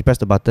pressed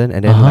the button,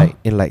 and then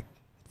in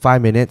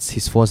 5 minutes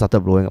his phone started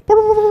blowing up.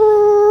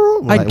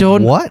 I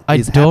don't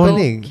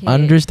happening?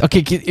 Understand.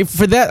 Okay,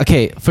 for that,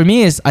 for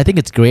me I think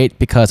it's great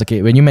because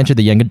when you mentioned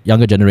the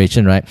younger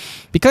generation, right?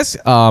 Because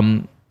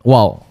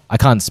I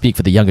can't speak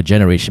for the younger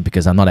generation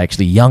because I'm not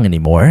actually young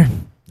anymore.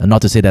 And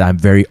not to say that I'm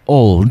very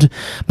old,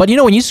 but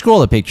when you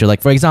scroll a picture,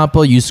 like for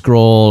example, you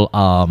scroll,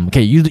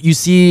 you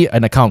see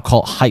an account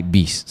called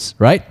Hypebeasts,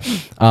 right?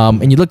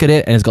 And you look at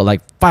it and it's got like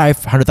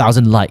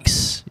 500,000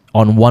 likes.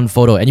 on one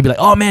photo, and you'd be like,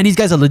 oh man, these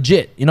guys are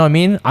legit. You know what I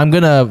mean? I'm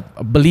gonna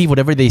believe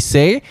whatever they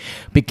say,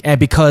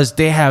 because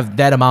they have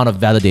that amount of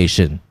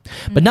validation.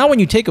 But now when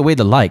you take away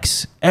the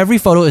likes, every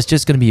photo is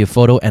just gonna be a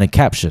photo and a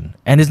caption,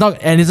 and it's not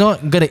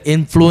gonna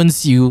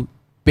influence you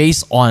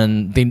based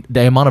on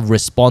the amount of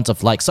response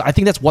of likes. So I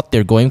think that's what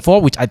they're going for,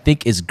 which I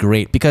think is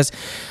great, because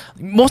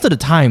most of the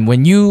time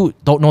when you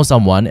don't know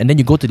someone and then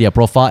you go to their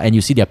profile and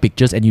you see their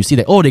pictures and you see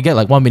that, oh, they get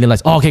like 1 million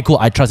likes. Oh, okay, cool.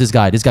 I trust this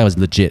guy. This guy was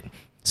legit.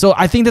 So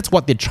I think that's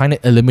what they're trying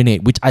to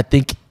eliminate, which I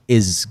think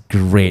is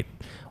great.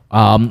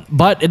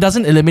 But it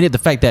doesn't eliminate the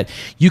fact that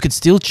you could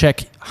still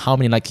check how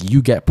many likes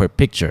you get per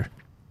picture.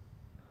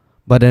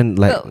 But then,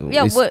 like,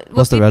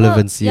 what's the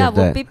relevancy of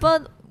that? Will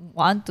people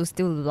want to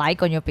still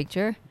like on your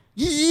picture?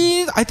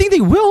 Yeah, I think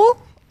they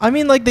will. I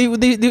mean, like they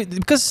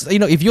because, you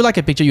know, if you like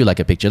a picture, you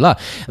like a picture lah.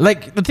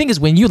 Like the thing is,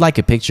 when you like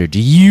a picture, do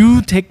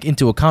you take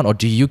into account or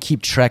do you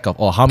keep track of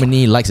how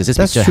many likes does this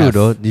picture have? That's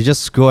true though. You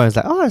just scroll and it's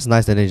like, oh, that's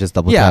nice, and then you just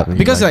double tap. Yeah,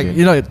 because like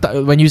you know,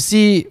 when you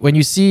see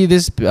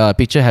this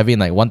picture having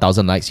like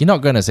 1,000 likes, you're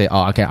not gonna say,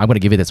 oh, okay, I'm gonna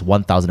give it this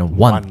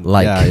 1,001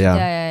 like.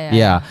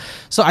 Yeah.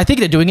 So I think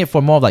they're doing it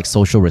for more of like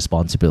social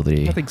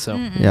responsibility. I think so.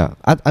 Yeah,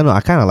 I know.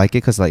 I kind of like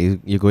it because like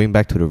you're going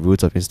back to the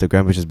roots of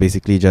Instagram, which is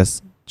basically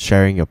just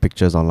sharing your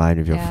pictures online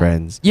with your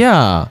friends.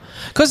 Yeah,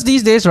 because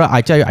these days, right,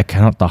 I tell you, I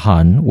cannot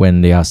tahan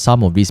when there are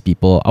some of these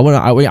people. I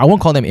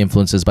won't call them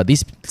influencers, but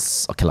these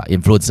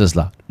influencers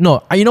lah.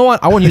 No, you know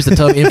what? I won't use the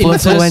term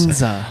influencers.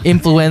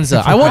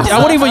 Influencer. I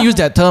won't even use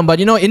that term. But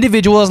you know,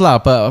 individuals lah.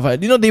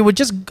 But you know, they would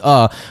just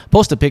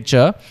post a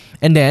picture,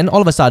 and then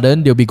all of a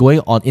sudden they'll be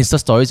going on Insta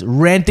stories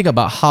ranting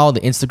about how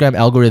the Instagram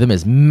algorithm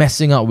is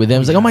messing up with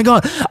them. It's like, oh my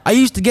god, I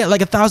used to get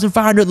like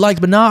 1,500 likes,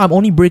 but now I'm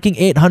only breaking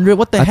 800.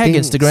 What the heck,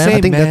 Instagram?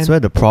 I think that's where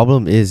the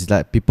problem is,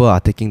 that people are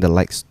taking the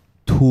likes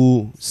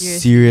too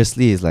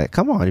seriously. It's like,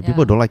 come on, if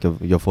people don't like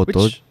your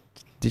photo,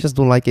 they just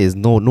don't like it. It's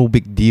no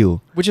big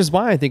deal. Which is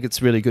why I think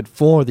it's really good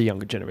for the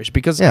younger generation,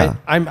 because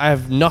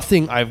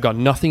I've got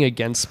nothing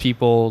against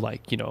people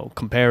like, you know,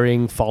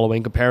 comparing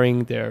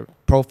their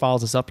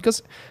profiles and stuff,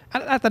 because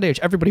at that age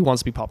everybody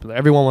wants to be popular,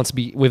 everyone wants to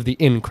be with the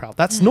in crowd.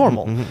 That's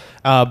normal.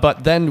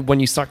 But then when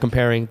you start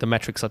comparing the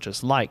metrics such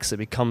as likes, it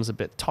becomes a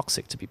bit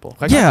toxic to people.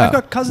 Like, I've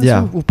got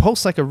cousins who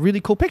post like a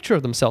really cool picture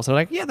of themselves and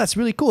they're like, yeah, that's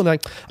really cool, and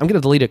like, I'm gonna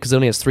delete it because it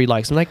only has 3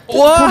 likes. I'm like,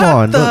 what? Come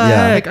on, the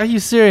heck? Are you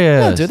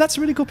serious? Yeah, dude, that's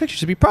a really cool picture. You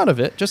should be proud of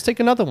it. Just take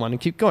another one and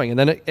keep going. And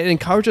then it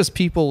encourages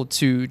people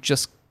to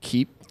just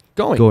keep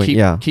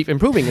going, keep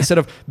improving, instead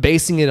of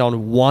basing it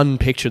on one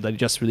picture that you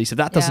just released. If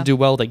that doesn't do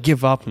well, they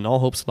give up and all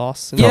hope's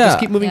lost, and just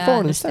keep moving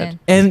forward instead.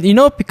 And you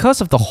know,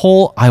 because of the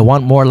whole I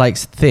want more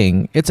likes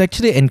thing, it's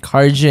actually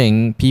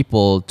encouraging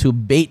people to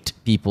bait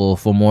people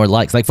for more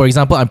likes. Like, for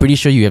example, I'm pretty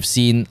sure you have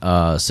seen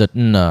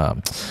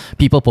certain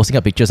people posting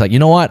up pictures like, you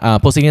know what,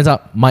 posting this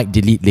up, might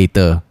delete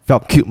later.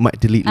 Felt cute, might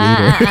delete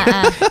later.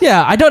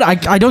 Yeah, I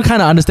don't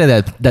kind of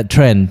understand that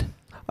trend.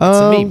 It's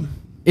a meme.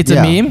 It's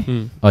a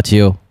meme? Or to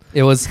you?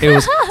 It was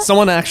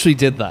someone actually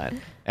did that,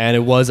 and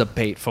it was a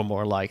bait for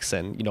more likes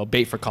and, you know,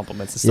 bait for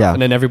compliments and stuff.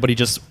 And then everybody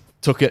just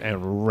took it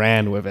and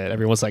ran with it.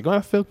 Everyone's like, oh,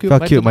 I feel cute.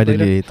 My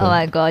delete. Oh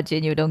my god,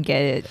 Jin, you don't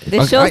get it.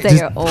 This shows that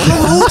you're old.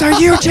 How old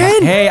are you,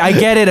 Jin? Hey, I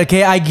get it,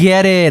 okay? I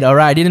get it. All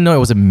right, I didn't know it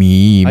was a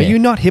meme. Are you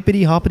not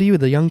hippity hoppity with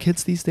the young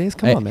kids these days?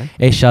 Come on, man.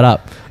 Hey, shut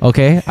up,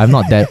 okay? I'm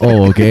not that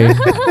old, okay?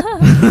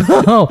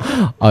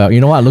 You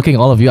know what? Looking at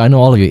all of you, I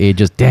know all of your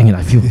ages. Dang it,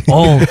 I feel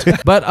old.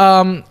 But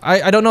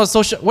I don't know.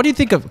 What do you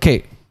think of?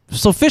 Okay,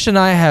 so Fish and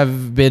I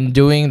have been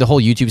doing the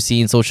whole YouTube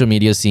scene, social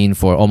media scene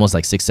for almost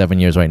like 6-7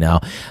 years right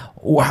now.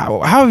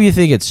 How do you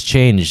think it's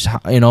changed?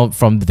 You know,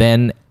 from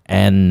then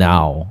and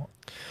now.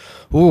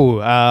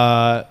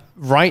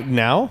 Right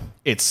now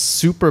it's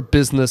super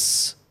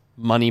business,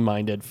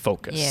 money-minded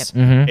focus.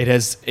 It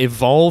has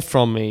evolved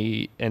from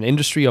an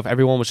industry of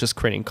everyone was just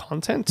creating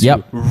content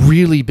to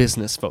really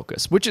business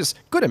focus, which is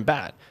good and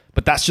bad.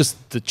 But that's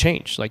just the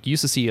change. Like, you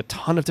used to see a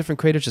ton of different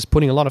creators just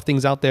putting a lot of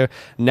things out there.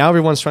 Now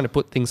everyone's trying to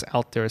put things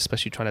out there,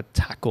 especially trying to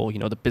tackle, you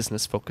know, the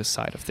business focus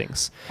side of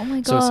things. Oh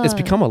my god! So it's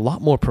become a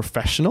lot more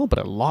professional, but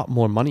a lot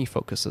more money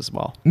focused as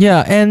well.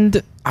 Yeah,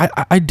 and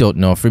I don't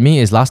know. For me,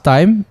 is last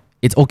time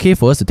it's okay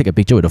for us to take a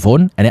picture with a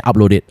phone and then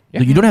upload it.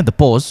 Yeah. You don't have to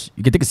pose.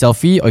 You can take a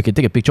selfie, or you can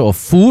take a picture of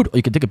food, or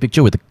you can take a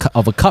picture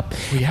of a cup,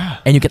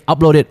 and you can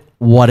upload it,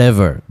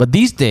 whatever. But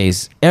these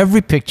days,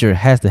 every picture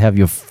has to have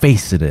your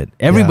face in it.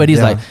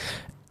 Everybody's like,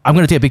 I'm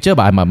going to take a picture,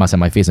 but I must have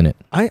my face in it.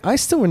 I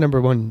still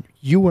remember when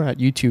you were at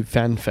YouTube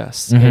Fan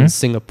Fest in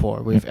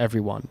Singapore with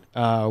everyone.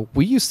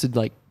 We used to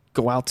like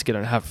go out together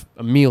and have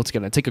a meal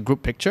together and take a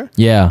group picture.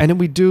 Yeah. And then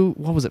we do,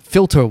 what was it?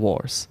 Filter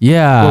wars.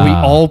 Yeah. Where we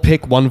all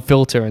pick one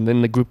filter, and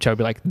then the group chat would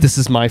be like, this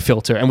is my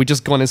filter. And we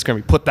just go on Instagram,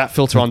 we put that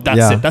filter on,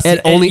 that's it. That's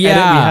the only edit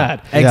we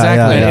had.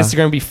 Exactly. And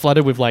Instagram would be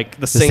flooded with like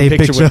the same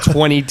picture with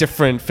 20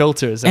 different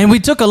filters. And we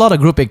took a lot of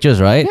group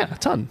pictures, right? Yeah, a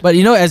ton. But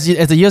you know, as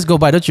the years go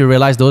by, don't you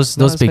realize those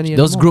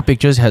group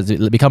pictures has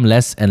become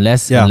less and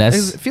less and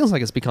less? It feels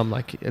like it's become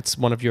like it's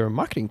one of your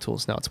marketing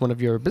tools now. It's one of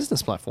your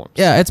business platforms.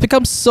 Yeah, it's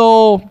become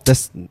so...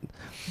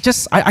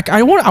 just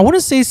I want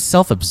to say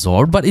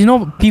self-absorbed, but you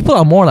know, people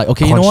are more like,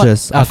 okay,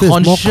 conscious. You know what? I feel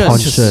it's more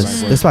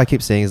conscious. That's why I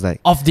keep saying is like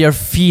of their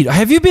feed.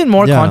 Have you been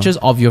more conscious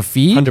of your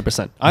feed?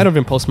 100%. I don't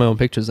even post my own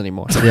pictures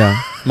anymore.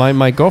 Yeah.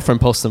 My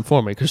girlfriend posts them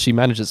for me because she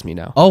manages me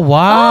now. Oh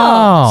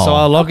wow! So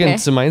I'll log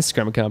into my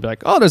Instagram account and be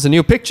like, oh, there's a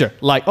new picture.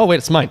 Like, oh wait,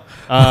 it's mine.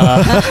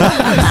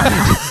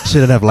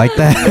 Shouldn't have liked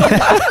that.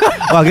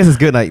 Well, I guess it's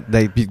good. Like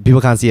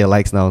people can't see your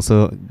likes now,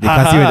 so they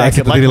can't see when they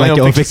accidentally like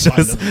your own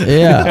pictures.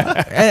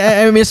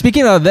 Yeah. I mean,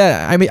 speaking of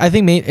that, I mean, I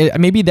think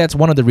maybe that's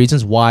one of the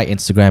reasons why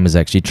Instagram is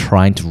actually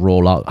trying to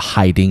roll out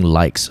hiding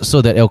likes,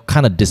 so that it'll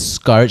kind of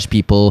discourage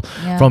people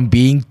from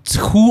being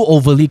too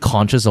overly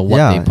conscious of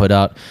what they put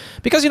out.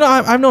 Because, you know,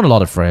 I've known a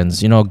lot of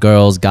friends, you know,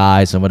 girls,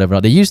 guys, and whatever.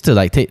 They used to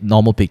like take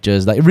normal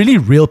pictures, like really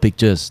real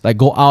pictures, like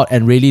go out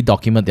and really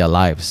document their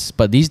lives.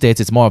 But these days,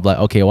 it's more of like,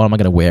 okay, what am I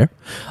going to wear?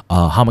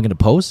 How am I going to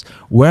post?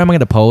 Where am I going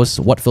to post?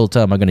 What filter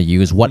am I going to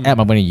use? What app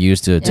am I going to use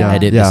to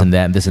edit this and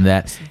that and this and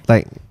that?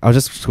 Like, I was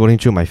just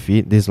scrolling through my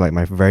feed. This is like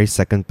my very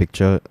second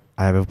picture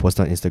I ever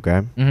posted on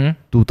Instagram.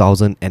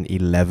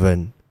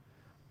 2011.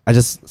 I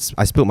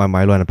spilled my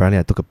Milo and apparently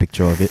I took a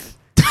picture of it.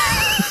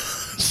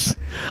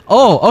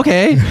 Oh,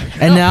 okay.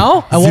 And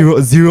now?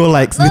 Zero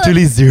likes.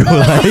 Literally zero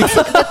likes.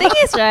 The thing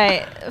is,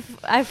 right,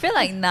 I feel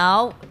like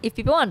now, if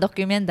people want to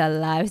document their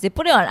lives, they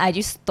put it on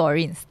IG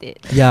story instead.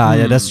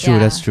 Yeah, that's true.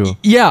 That's true.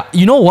 Yeah,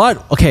 you know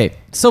what? Okay,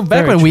 so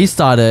back when we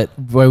started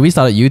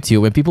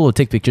YouTube, when people would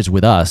take pictures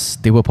with us,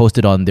 they will post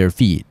it on their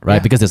feed,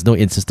 right? Because there's no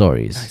Insta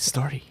stories.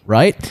 Story.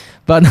 Right?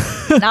 But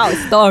now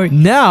it's story.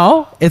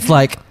 Now it's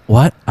like,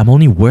 what? I'm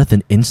only worth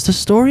an Insta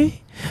story?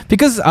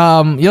 Because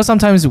you know,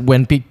 sometimes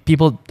when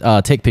people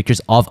take pictures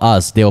of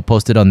us, they'll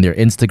post it on their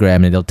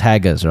Instagram and they'll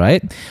tag us,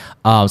 right?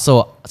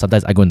 So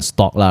sometimes I go and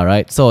stalk lah,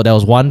 right? So there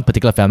was one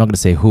particular fan, I'm not going to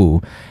say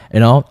who, you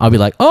know, I'll be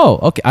like, oh,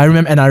 okay. I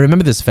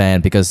remember this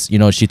fan because, you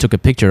know, she took a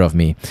picture of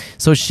me.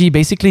 So she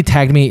basically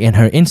tagged me in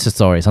her Insta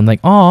stories. I'm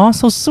like, oh,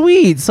 so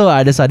sweet. So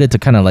I decided to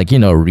kind of like, you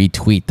know,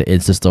 retweet the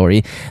Insta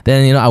story.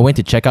 Then, you know, I went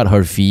to check out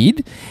her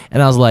feed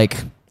and I was like,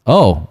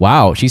 oh,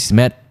 wow, she's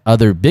met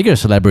other bigger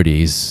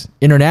celebrities,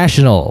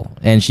 international,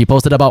 and she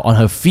posted about on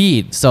her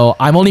feed. So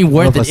I'm only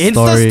worth an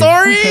Insta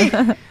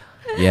story.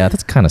 Yeah,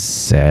 that's kind of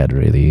sad,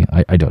 really.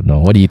 I don't know.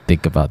 What do you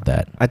think about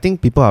that? I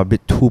think people are a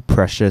bit too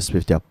precious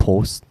with their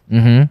posts.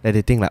 That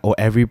they think like, oh,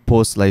 every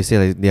post, like you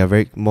say, like they are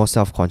very more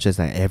self-conscious.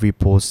 Like every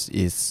post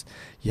is,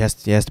 it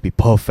has to be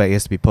perfect. It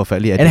has to be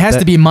perfectly edited. It has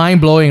to be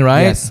mind-blowing,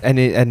 right? Yes,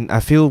 and I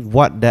feel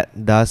what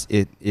that does,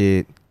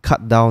 it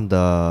cut down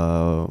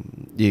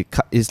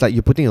it's like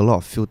you're putting a lot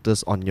of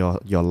filters on your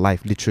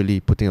life, literally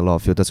putting a lot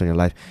of filters on your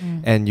life,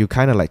 and you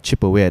kind of like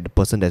chip away at the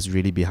person that's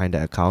really behind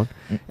the account,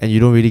 and you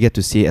don't really get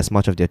to see as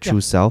much of their true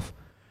self.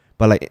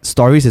 But like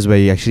stories is where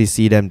you actually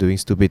see them doing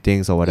stupid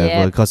things or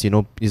whatever, because you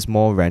know it's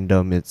more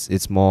random,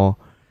 it's more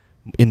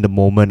in the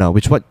moment now,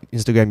 which what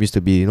Instagram used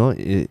to be, you know,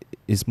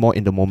 it's more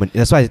in the moment.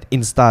 That's why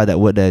Insta, that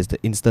word there is the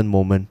instant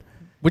moment.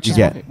 Which is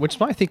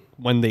why I think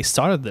when they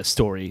started the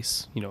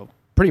stories, you know,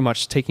 pretty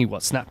much taking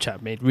what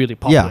Snapchat made really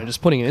popular and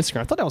just putting it on Instagram.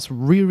 I thought that was a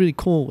really, really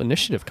cool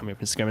initiative coming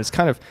from Instagram. It's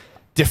kind of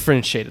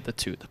differentiated the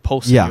two, the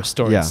posts and your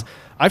stories. Yeah.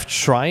 I've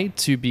tried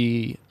to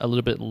be a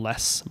little bit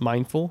less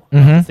mindful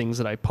of the things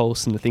that I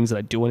post and the things that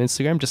I do on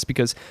Instagram, just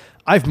because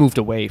I've moved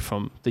away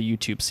from the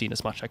YouTube scene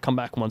as much. I come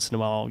back once in a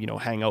while, you know,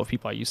 hang out with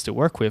people I used to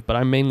work with, but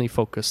I'm mainly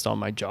focused on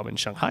my job in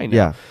Shanghai now.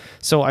 Yeah.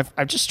 So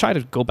I've just tried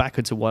to go back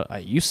into what I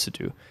used to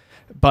do.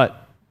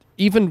 But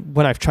even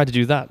when I've tried to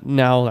do that,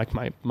 now like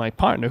my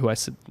partner, who I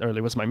said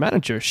earlier was my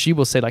manager, she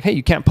will say like, hey,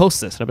 you can't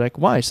post this. And I'll be like,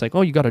 why? She's like,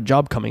 oh, you got a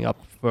job coming up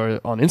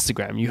on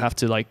Instagram. You have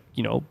to like,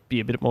 you know, be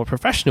a bit more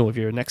professional with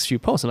your next few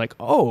posts. I'm like,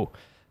 oh,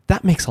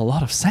 that makes a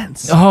lot of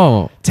sense.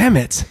 Oh, damn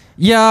it.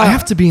 Yeah. I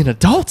have to be an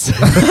adult.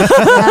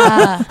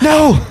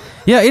 No.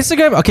 Yeah,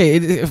 Instagram.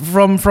 Okay,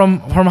 from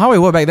how it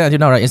worked back then until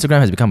now, right?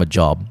 Instagram has become a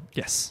job.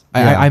 Yes,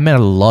 I met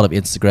a lot of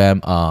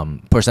Instagram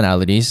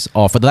personalities,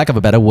 or for the lack of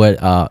a better word,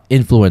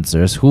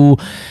 influencers who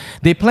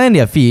they plan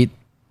their feed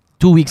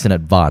 2 weeks in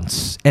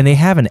advance, and they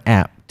have an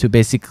app to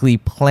basically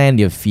plan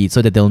their feed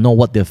so that they'll know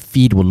what their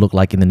feed will look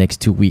like in the next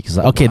 2 weeks.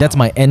 Like, okay, that's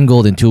my end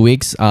goal in 2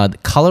 weeks,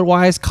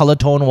 color-wise, color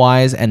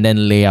tone-wise, and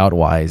then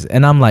layout-wise.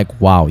 And I'm like,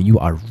 wow, you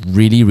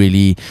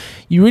really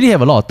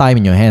have a lot of time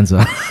in your hands.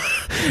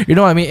 You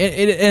know what I mean?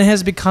 It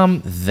has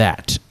become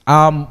that.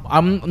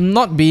 I'm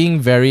not being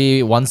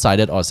very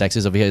one-sided or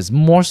sexist over here. It's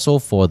more so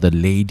for the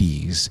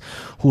ladies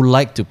who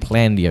like to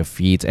plan their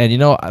feeds. And you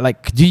know,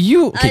 like, do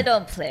you? Okay, I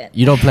don't plan.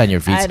 You don't plan your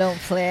feeds. I don't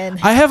plan.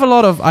 I have a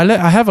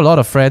lot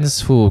of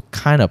friends who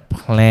kind of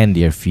plan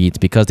their feeds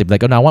because they're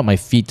like, oh, no, I want my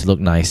feed to look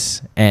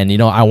nice, and you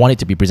know, I want it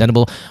to be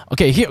presentable.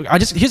 Okay,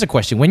 here's a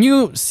question: when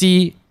you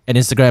see an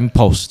Instagram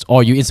post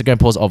or you Instagram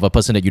post of a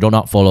person that you do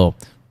not follow,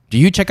 do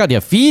you check out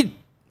their feed?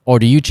 Or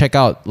do you check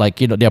out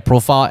like, you know, their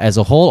profile as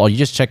a whole, or you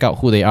just check out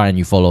who they are and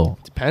you follow?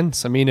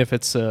 Depends. I mean, if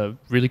it's a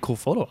really cool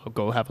photo, I'll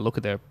go have a look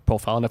at their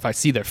profile. And if I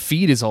see their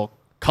feed is all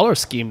color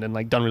schemed and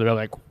like done really well,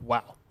 like,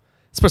 wow,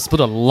 this person put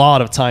a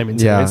lot of time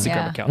into their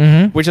Instagram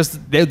account, which is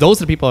those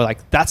are the people who are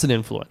like, that's an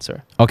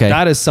influencer. Okay,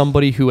 that is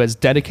somebody who has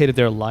dedicated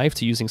their life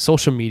to using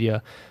social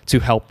media to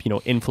help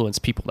influence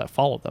people that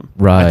follow them.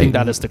 Right. I think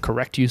that is the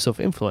correct use of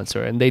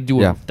influencer, and they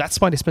do.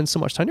 That's why they spend so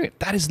much time doing it.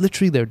 That is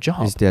literally their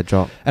job. It's their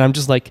job. And I'm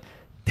just like,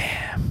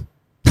 damn.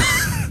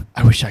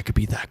 I wish I could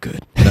be that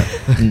good.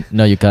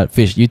 No, you can't.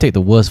 Fish, you take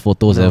the worst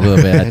photos ever,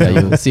 man. I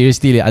tell you.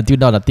 Seriously, until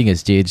now, nothing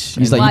has changed.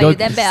 It's like, you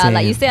damn bad.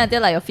 Like, you say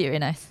until like your feet very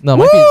nice. No,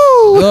 my feet.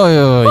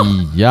 Oh,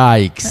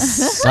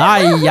 yikes.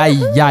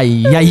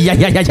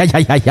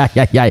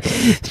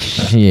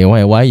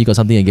 Why you got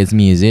something against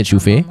me? Is it,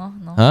 Shufei? No.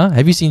 Huh?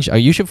 Have you seen?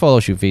 You should follow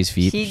Shufei's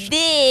feed. She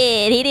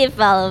did. He did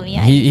follow me.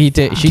 She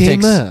takes.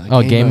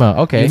 Oh, gamer.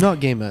 Okay. You're not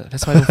gamer.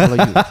 That's why I don't follow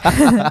you.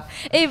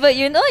 Hey, but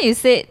you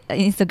said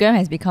Instagram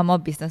has become more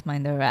business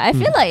minded, right? I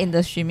feel like in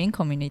the streaming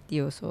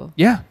community also.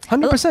 Yeah,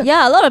 100%.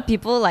 Yeah, a lot of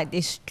people like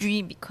they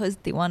stream because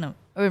they want to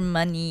earn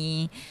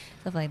money,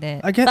 stuff like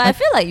that. I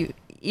feel like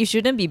you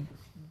shouldn't be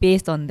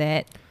based on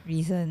that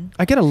reason.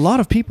 I get a lot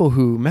of people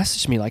who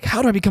message me like,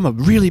 how do I become a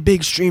really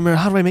big streamer?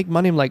 How do I make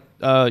money? I'm like,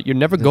 you're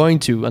never going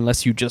to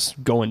unless you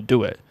just go and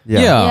do it.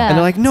 Yeah. And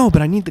they're like, no,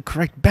 but I need the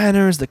correct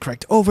banners, the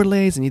correct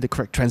overlays, I need the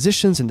correct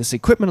transitions and this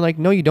equipment. I'm like,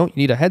 no, you don't.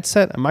 You need a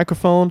headset, a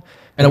microphone,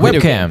 and a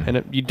webcam.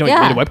 And you don't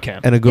need a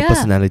webcam. And a good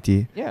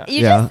personality. Yeah.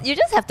 You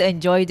just have to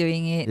enjoy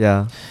doing it.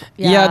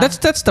 Yeah,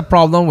 that's the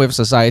problem with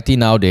society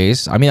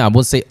nowadays. I mean, I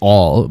won't say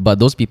all, but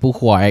those people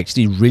who are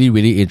actually really,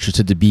 really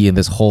interested to be in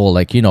this whole,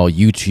 like,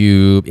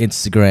 YouTube,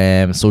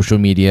 Instagram, social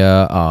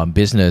media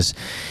business,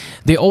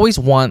 they always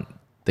want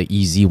the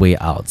easy way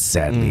out,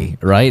 sadly,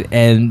 right?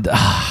 And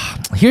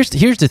here's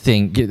the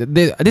thing.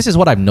 This is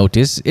what I've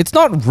noticed. It's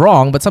not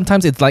wrong, but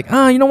sometimes it's like,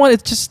 you know what?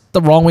 It's just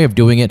the wrong way of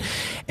doing it.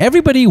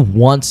 Everybody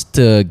wants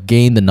to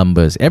gain the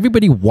numbers.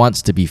 Everybody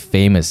wants to be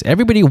famous.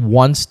 Everybody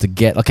wants to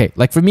get, okay,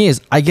 like for me,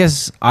 I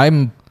guess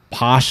I'm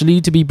partially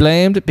to be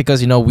blamed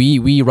because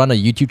we run a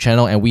YouTube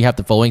channel and we have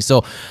the following,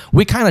 so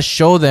we kind of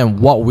show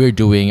them what we're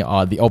doing,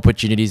 the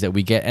opportunities that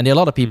we get, and there are a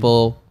lot of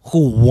people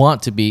who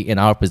want to be in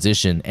our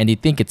position and they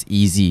think it's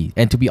easy,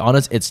 and to be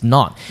honest, it's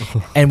not.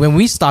 And when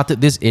we started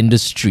this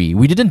industry,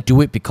 we didn't do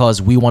it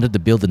because we wanted to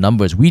build the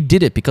numbers. We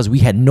did it because we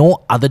had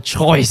no other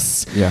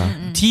choice.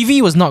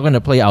 TV was not going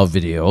to play our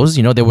videos.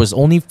 There was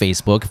only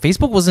Facebook.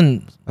 Facebook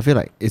wasn't. I feel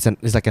like it's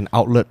like an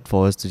outlet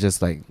for us to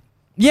just like.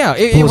 Yeah,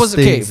 it was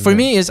okay. For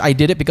me, I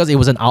did it because it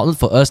was an outlet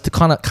for us to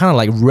kind of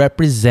like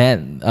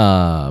represent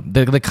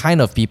the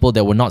kind of people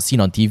that were not seen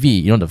on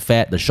TV. The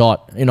fat, the short,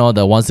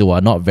 the ones who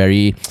are not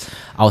very,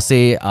 I'll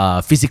say,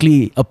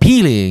 physically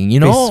appealing.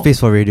 Face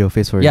for radio.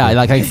 Yeah,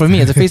 like for me,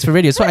 it's a face for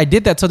radio. So I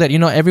did that so that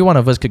every one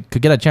of us could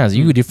get a chance.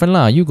 You different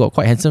lah. You got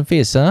quite handsome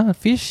face, huh,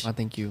 Fish?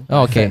 Thank you.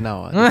 Oh, okay.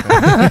 Now,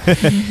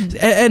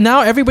 and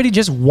now everybody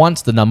just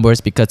wants the numbers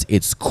because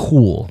it's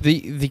cool.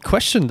 The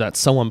question that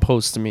someone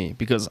posed to me,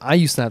 because I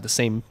used to have the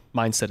same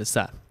mindset as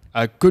that.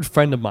 A good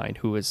friend of mine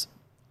who is,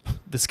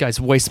 this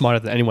guy's way smarter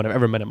than anyone I've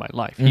ever met in my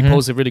life. He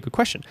posed a really good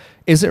question.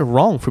 Is it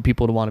wrong for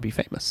people to want to be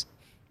famous?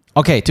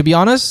 Okay, to be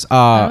honest,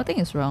 I don't think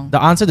it's wrong. The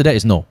answer to that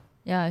is no.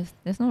 Yeah,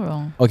 there's no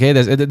wrong. Okay,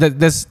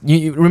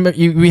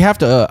 we have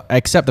to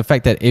accept the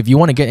fact that if you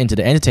want to get into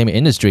the entertainment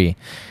industry,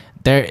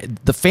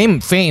 the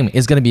fame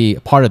is going to be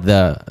part of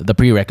the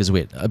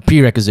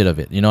prerequisite of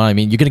it. You know what I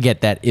mean? You're going to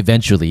get that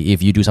eventually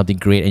if you do something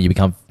great and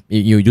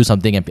you do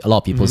something and a lot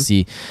of people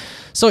see.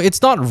 So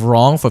it's not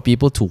wrong for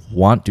people to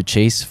want to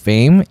chase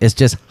fame. It's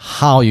just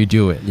how you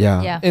do it.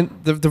 Yeah. And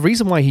the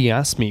reason why he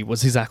asked me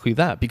was exactly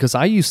that, because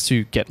I used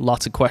to get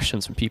lots of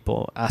questions from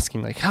people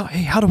asking like,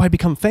 how do I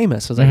become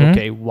famous? I was like,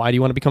 okay, why do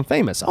you want to become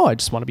famous? Oh, I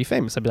just want to be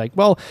famous. I'd be like,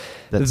 well,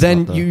 that's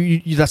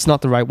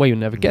not the right way. You'll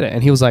never get it.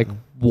 And he was like,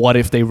 what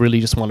if they really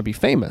just want to be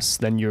famous?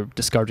 Then you're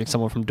discouraging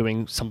someone from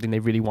doing something they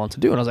really want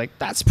to do. And I was like,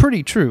 that's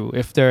pretty true.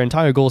 If their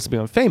entire goal is to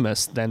become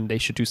famous, then they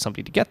should do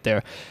something to get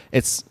there.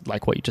 It's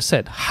like what you just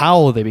said.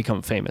 How they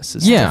become famous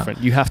is different.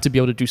 You have to be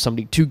able to do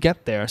something to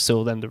get there.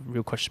 So then the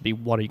real question would be,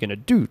 what are you going to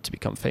do to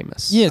become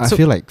famous? Yeah, I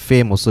feel like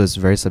fame also is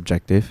very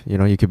subjective.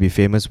 You could be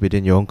famous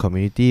within your own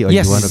community, or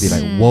you want to be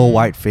like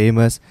worldwide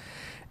famous.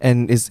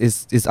 And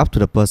it's up to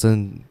the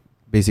person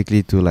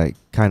basically to like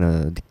kind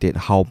of dictate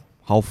how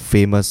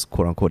famous,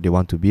 quote unquote, they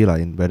want to be,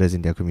 like whether it's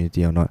in their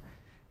community or not.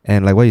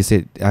 And like what you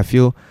said, I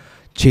feel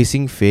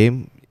chasing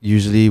fame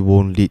usually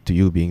won't lead to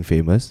you being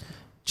famous.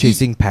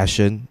 Chasing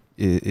passion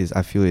is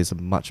I feel is a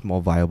much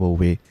more viable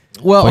way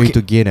for you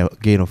to gain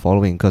a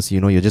following, because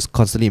you're just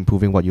constantly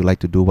improving what you like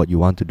to do, what you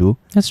want to do.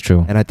 That's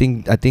true. And I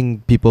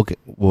think people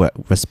will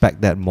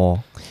respect that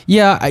more.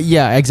 Yeah,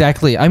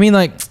 exactly. I mean,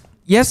 like,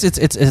 yes,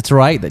 it's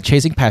right that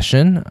chasing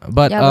passion,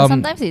 but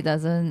sometimes it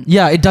doesn't.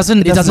 Yeah, it doesn't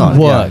work.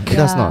 Yeah, it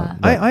does not.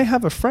 I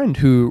have a friend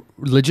who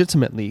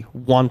legitimately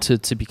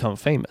wanted to become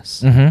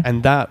famous,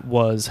 and that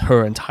was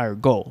her entire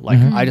goal. Like,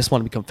 I just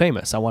want to become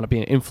famous. I want to be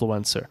an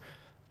influencer.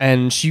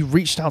 And she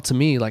reached out to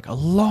me like a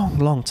long,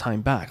 long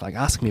time back, like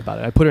asking me about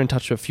it. I put her in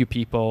touch with a few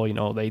people.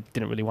 They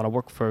didn't really want to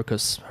work for her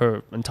because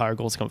her entire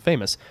goal is to become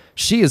famous.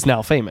 She is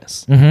now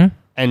famous,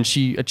 and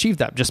she achieved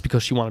that just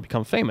because she wanted to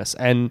become famous.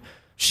 And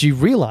she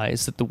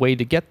realized that the way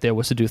to get there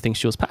was to do things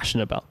she was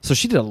passionate about. So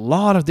she did a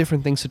lot of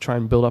different things to try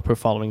and build up her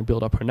following,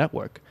 build up her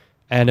network.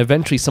 And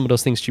eventually some of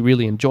those things she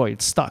really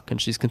enjoyed stuck,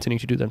 and she's continuing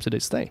to do them to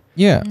this day.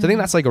 Yeah. So I think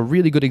that's like a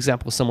really good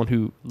example of someone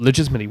who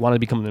legitimately wanted to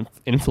become an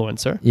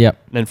influencer. Yep.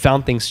 And then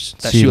found things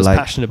that she was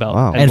passionate about.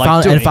 Wow. And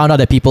found out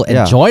that people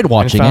enjoyed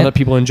watching it. And found out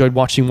people enjoyed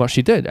watching what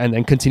she did, and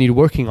then continued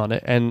working on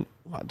it. And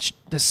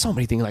there's so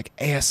many things like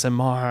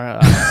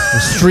ASMR,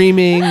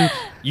 streaming,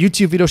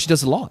 YouTube videos. She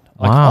does a lot,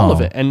 like all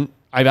of it. And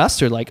I've asked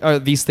her, like, are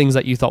these things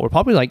that you thought were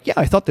popular? Like, yeah,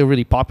 I thought they were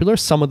really popular.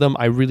 Some of them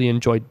I really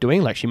enjoyed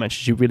doing. Like she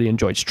mentioned, she really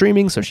enjoyed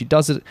streaming, so she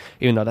does it,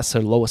 even though that's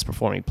her lowest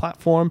performing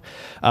platform.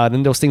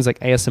 Then those things like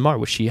ASMR,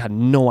 which she had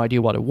no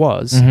idea what it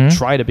was,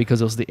 tried it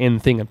because it was the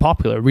in thing and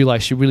popular,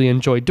 realized she really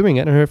enjoyed doing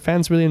it, and her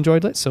fans really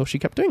enjoyed it, so she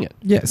kept doing it.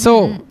 Yeah,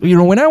 so, you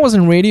know, when I was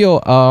in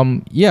radio, for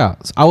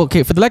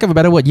the lack of a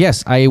better word,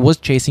 yes, I was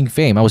chasing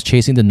fame. I was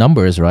chasing the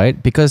numbers,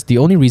 right? Because the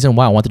only reason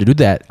why I wanted to do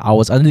that, I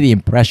was under the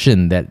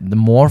impression that the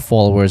more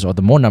followers or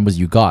the more numbers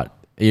you got,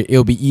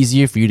 it'll be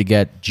easier for you to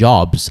get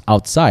jobs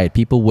outside.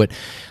 People would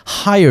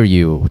hire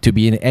you to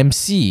be an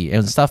MC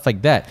and stuff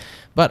like that.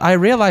 But I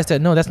realized that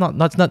no, that's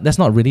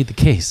not really the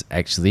case.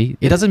 Actually,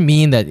 it doesn't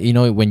mean that, you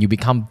know, when you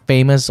become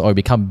famous or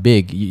become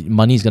big,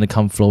 money is going to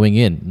come flowing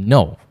in.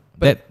 No,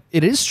 but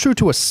it is true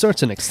to a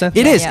certain extent.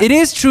 It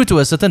is true to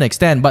a certain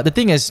extent. But the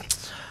thing is,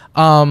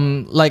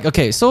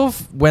 so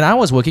when I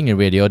was working in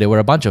radio, there were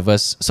a bunch of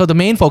us. So the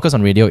main focus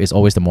on radio is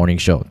always the morning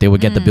show. They would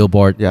get the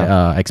billboard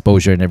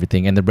exposure and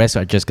everything, and the rest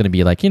are just going to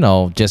be like, you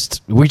know,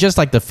 we're just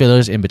like the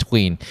fillers in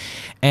between,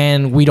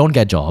 and we don't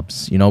get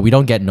jobs. You know, we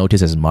don't get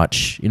noticed as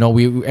much. You know,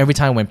 we every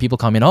time when people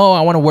come in, oh,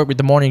 I want to work with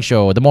the morning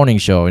show,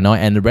 you know,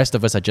 and the rest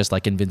of us are just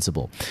like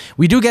invincible.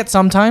 We do get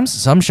sometimes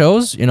some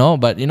shows, you know,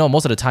 but you know,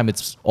 most of the time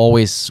it's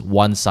always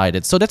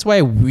one-sided. So that's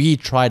why we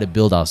try to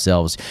build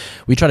ourselves.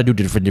 We try to do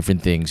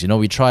different things. You know,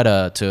 we try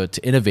to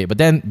innovate. But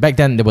then back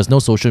then there was no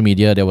social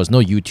media, there was no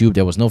YouTube,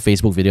 there was no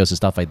Facebook videos and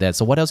stuff like that.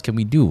 So what else can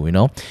we do? You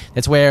know,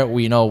 that's where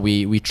we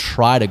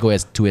try to go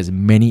to as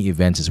many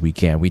events as we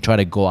can. We try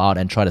to go out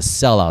and try to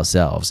sell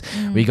ourselves.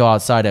 We go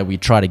outside and we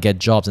try to get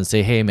jobs and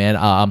say, hey man,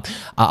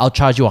 I'll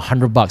charge you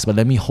 $100, but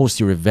let me host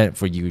your event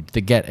for you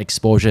to get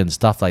exposure and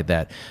stuff like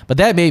that. But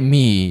that made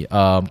me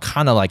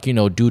kind of like, you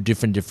know, do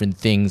different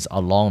things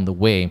along the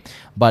way.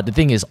 But the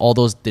thing is, all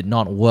those did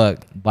not work.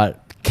 But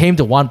came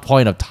to one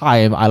point of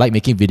time, I like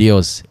making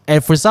videos,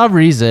 and for some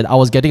reason I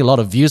was getting a lot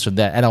of views from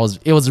that, and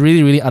it was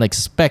really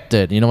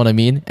unexpected, you know what I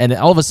mean? And then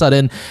all of a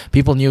sudden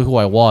people knew who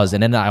I was,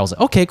 and then I was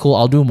like, okay, cool,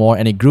 I'll do more,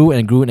 and it grew and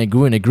it grew and it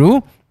grew and it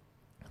grew,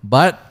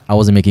 but I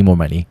wasn't making more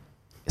money.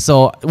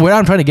 So what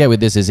I'm trying to get with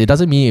this is, it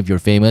doesn't mean if you're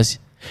famous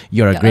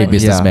you're a great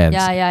businessman.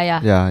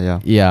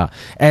 Yeah.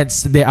 And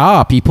there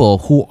are people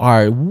who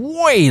are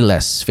way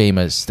less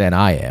famous than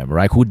I am,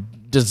 right? Who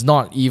does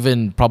not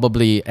even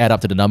probably add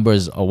up to the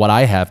numbers of what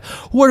I have,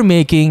 who are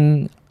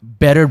making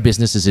better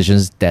business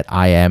decisions that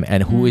I am,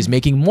 and who is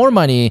making more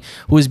money,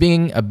 who is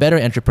being a better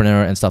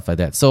entrepreneur and stuff like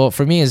that. So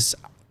for me, is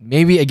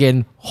maybe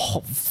again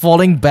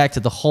falling back to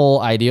the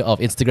whole idea of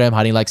Instagram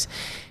hiding likes.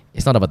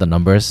 It's not about the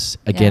numbers.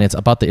 Again, it's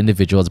about the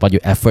individual. It's about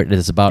your effort.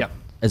 It's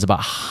about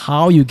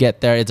how you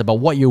get there. It's about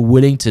what you're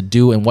willing to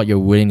do and what you're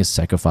willing to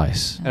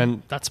sacrifice.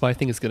 And that's why I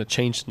think it's going to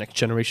change the next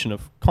generation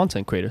of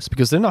content creators,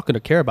 because they're not going to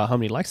care about how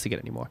many likes they get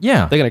anymore.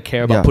 Yeah, they're going to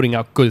care about putting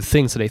out good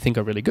things that they think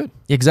are really good.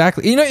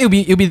 Exactly. You know, it'll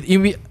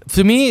be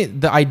for me,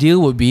 the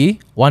ideal would be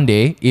one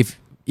day if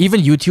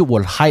even YouTube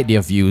will hide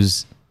their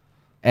views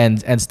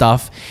and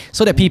stuff,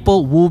 so that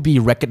people will be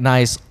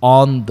recognized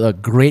on the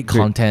great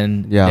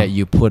content that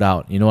you put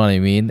out. You know what I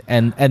mean?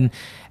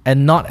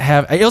 And not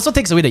have, it also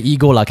takes away the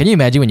ego. Like, can you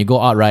imagine when you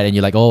go out, right, and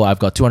you're like, oh, I've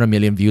got 200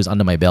 million views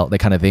under my belt, that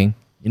kind of thing.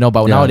 You know,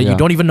 but nowadays you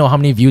don't even know how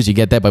many views you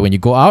get there. But when you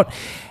go out,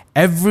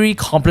 every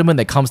compliment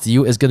that comes to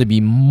you is going to be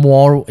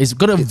more. It's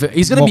going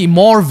to be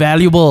more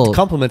valuable. The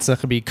compliments that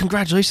could be,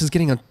 congratulations,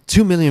 getting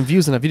 2 million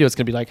views in a video. It's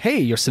going to be like, hey,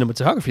 your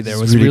cinematography there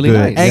was really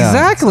nice.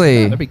 Exactly.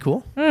 Yeah, that'd be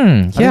cool.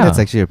 I think that's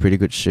actually a pretty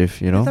good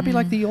shift. You know, that'd be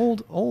like the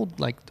old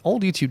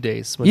YouTube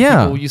days when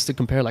people used to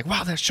compare, like,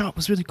 wow, that shot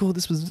was really cool.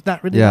 This was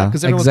that really good,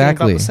 because everyone's getting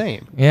about the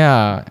same.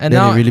 Yeah, and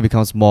then it really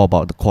becomes more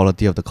about the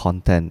quality of the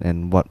content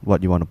and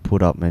what you want to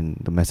put up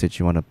and the message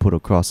you want to put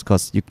across.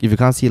 Because if you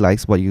can't see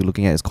likes, what you're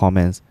looking at is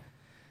comments.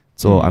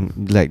 So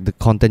I'm like, the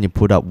content you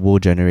put up will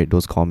generate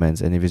those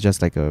comments, and if it's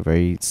just like a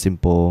very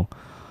simple,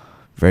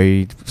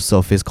 very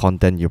surface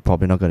content, you're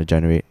probably not going to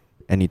generate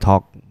any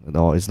talk,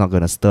 or it's not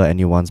going to stir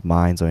anyone's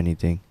minds or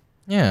anything.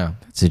 Yeah,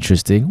 that's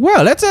interesting.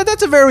 Well, that's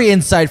a very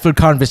insightful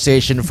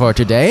conversation for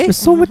today. It's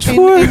so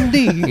mature.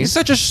 Indeed. It's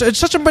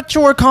such a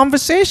mature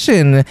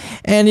conversation.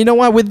 And you know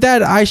what? With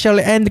that, I shall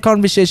end the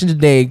conversation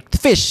today.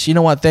 Fish, you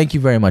know what? Thank you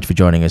very much for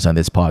joining us on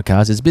this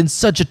podcast. It's been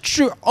such a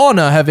true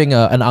honor having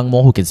an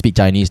Angmo who can speak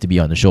Chinese to be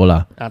on the show,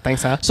 lah.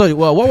 Thanks, huh? So,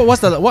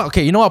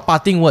 okay, you know what?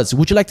 Parting words.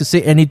 Would you like to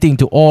say anything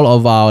to all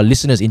of our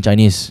listeners in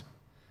Chinese?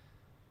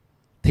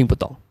 听不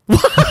懂.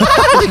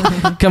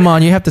 Come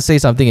on, you have to say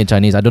something in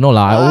Chinese. I don't know,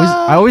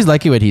 lah. I always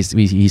like it when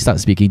he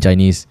starts speaking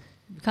Chinese.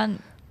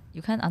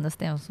 You can't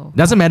understand also.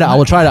 Doesn't matter. I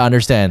will try to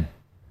understand.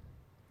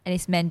 And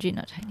it's Mandarin,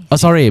 not Chinese. Oh,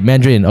 sorry,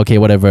 Mandarin. Okay,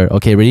 whatever.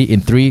 Okay, ready?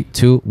 In 3,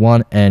 2,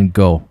 1, and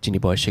go. Ginny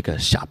boy 是个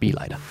傻逼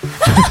来的.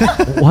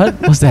 What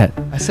was that?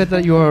 I said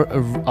that you're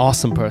an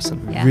awesome person.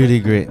 Yeah.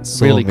 Really great.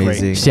 So Really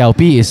amazing. great. 小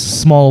B is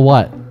small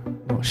what?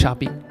 No, 傻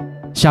逼.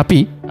 小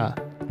B?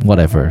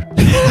 Whatever.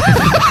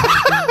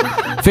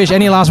 Fish,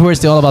 any last words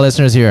to all of our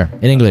listeners here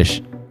in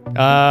English?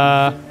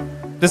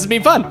 This has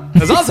been fun.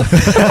 That's awesome.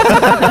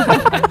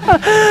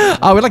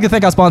 We'd like to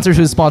thank our sponsors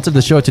who sponsored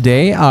the show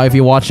today. If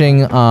you're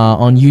watching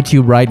on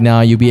YouTube right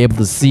now, you'll be able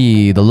to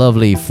see the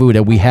lovely food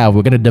that we have.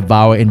 We're going to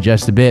devour in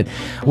just a bit.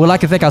 We'd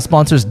like to thank our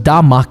sponsors,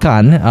 Da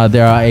Makan.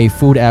 They're a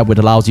food app which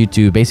allows you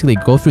to basically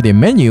go through their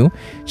menu,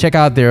 check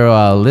out their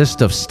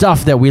list of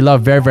stuff that we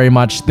love very, very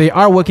much. They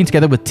are working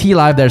together with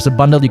T-Live. There's a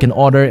bundle you can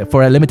order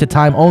for a limited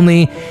time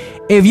only.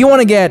 If you want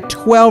to get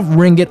 12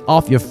 ringgit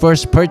off your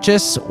first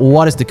purchase,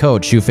 what is the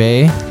code,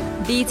 Shufei?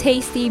 Be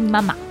Tasty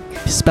Mama.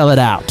 Spell it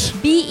out.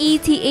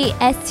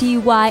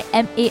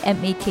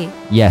 BETASTYMAMAK.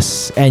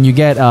 Yes, and you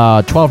get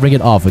 12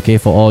 ringgit off, okay,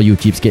 for all you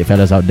cheapskate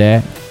fellas out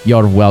there.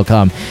 You're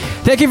welcome.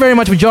 Thank you very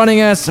much for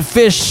joining us,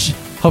 Fish.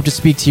 Hope to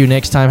speak to you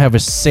next time. Have a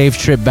safe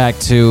trip back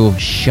to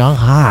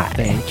Shanghai.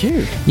 Thank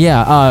you.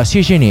 Yeah,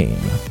 谢谢你.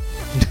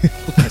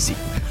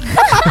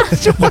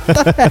 What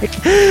the heck?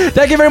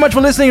 Thank you very much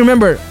for listening.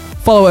 Remember,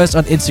 follow us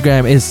on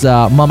Instagram. It's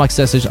Mom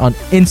Accessories on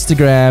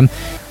Instagram.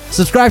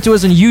 Subscribe to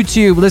us on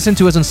YouTube, listen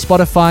to us on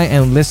Spotify,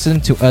 and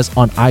listen to us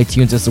on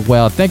iTunes as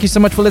well. Thank you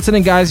so much for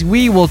listening, guys.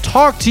 We will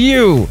talk to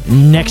you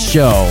next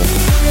show.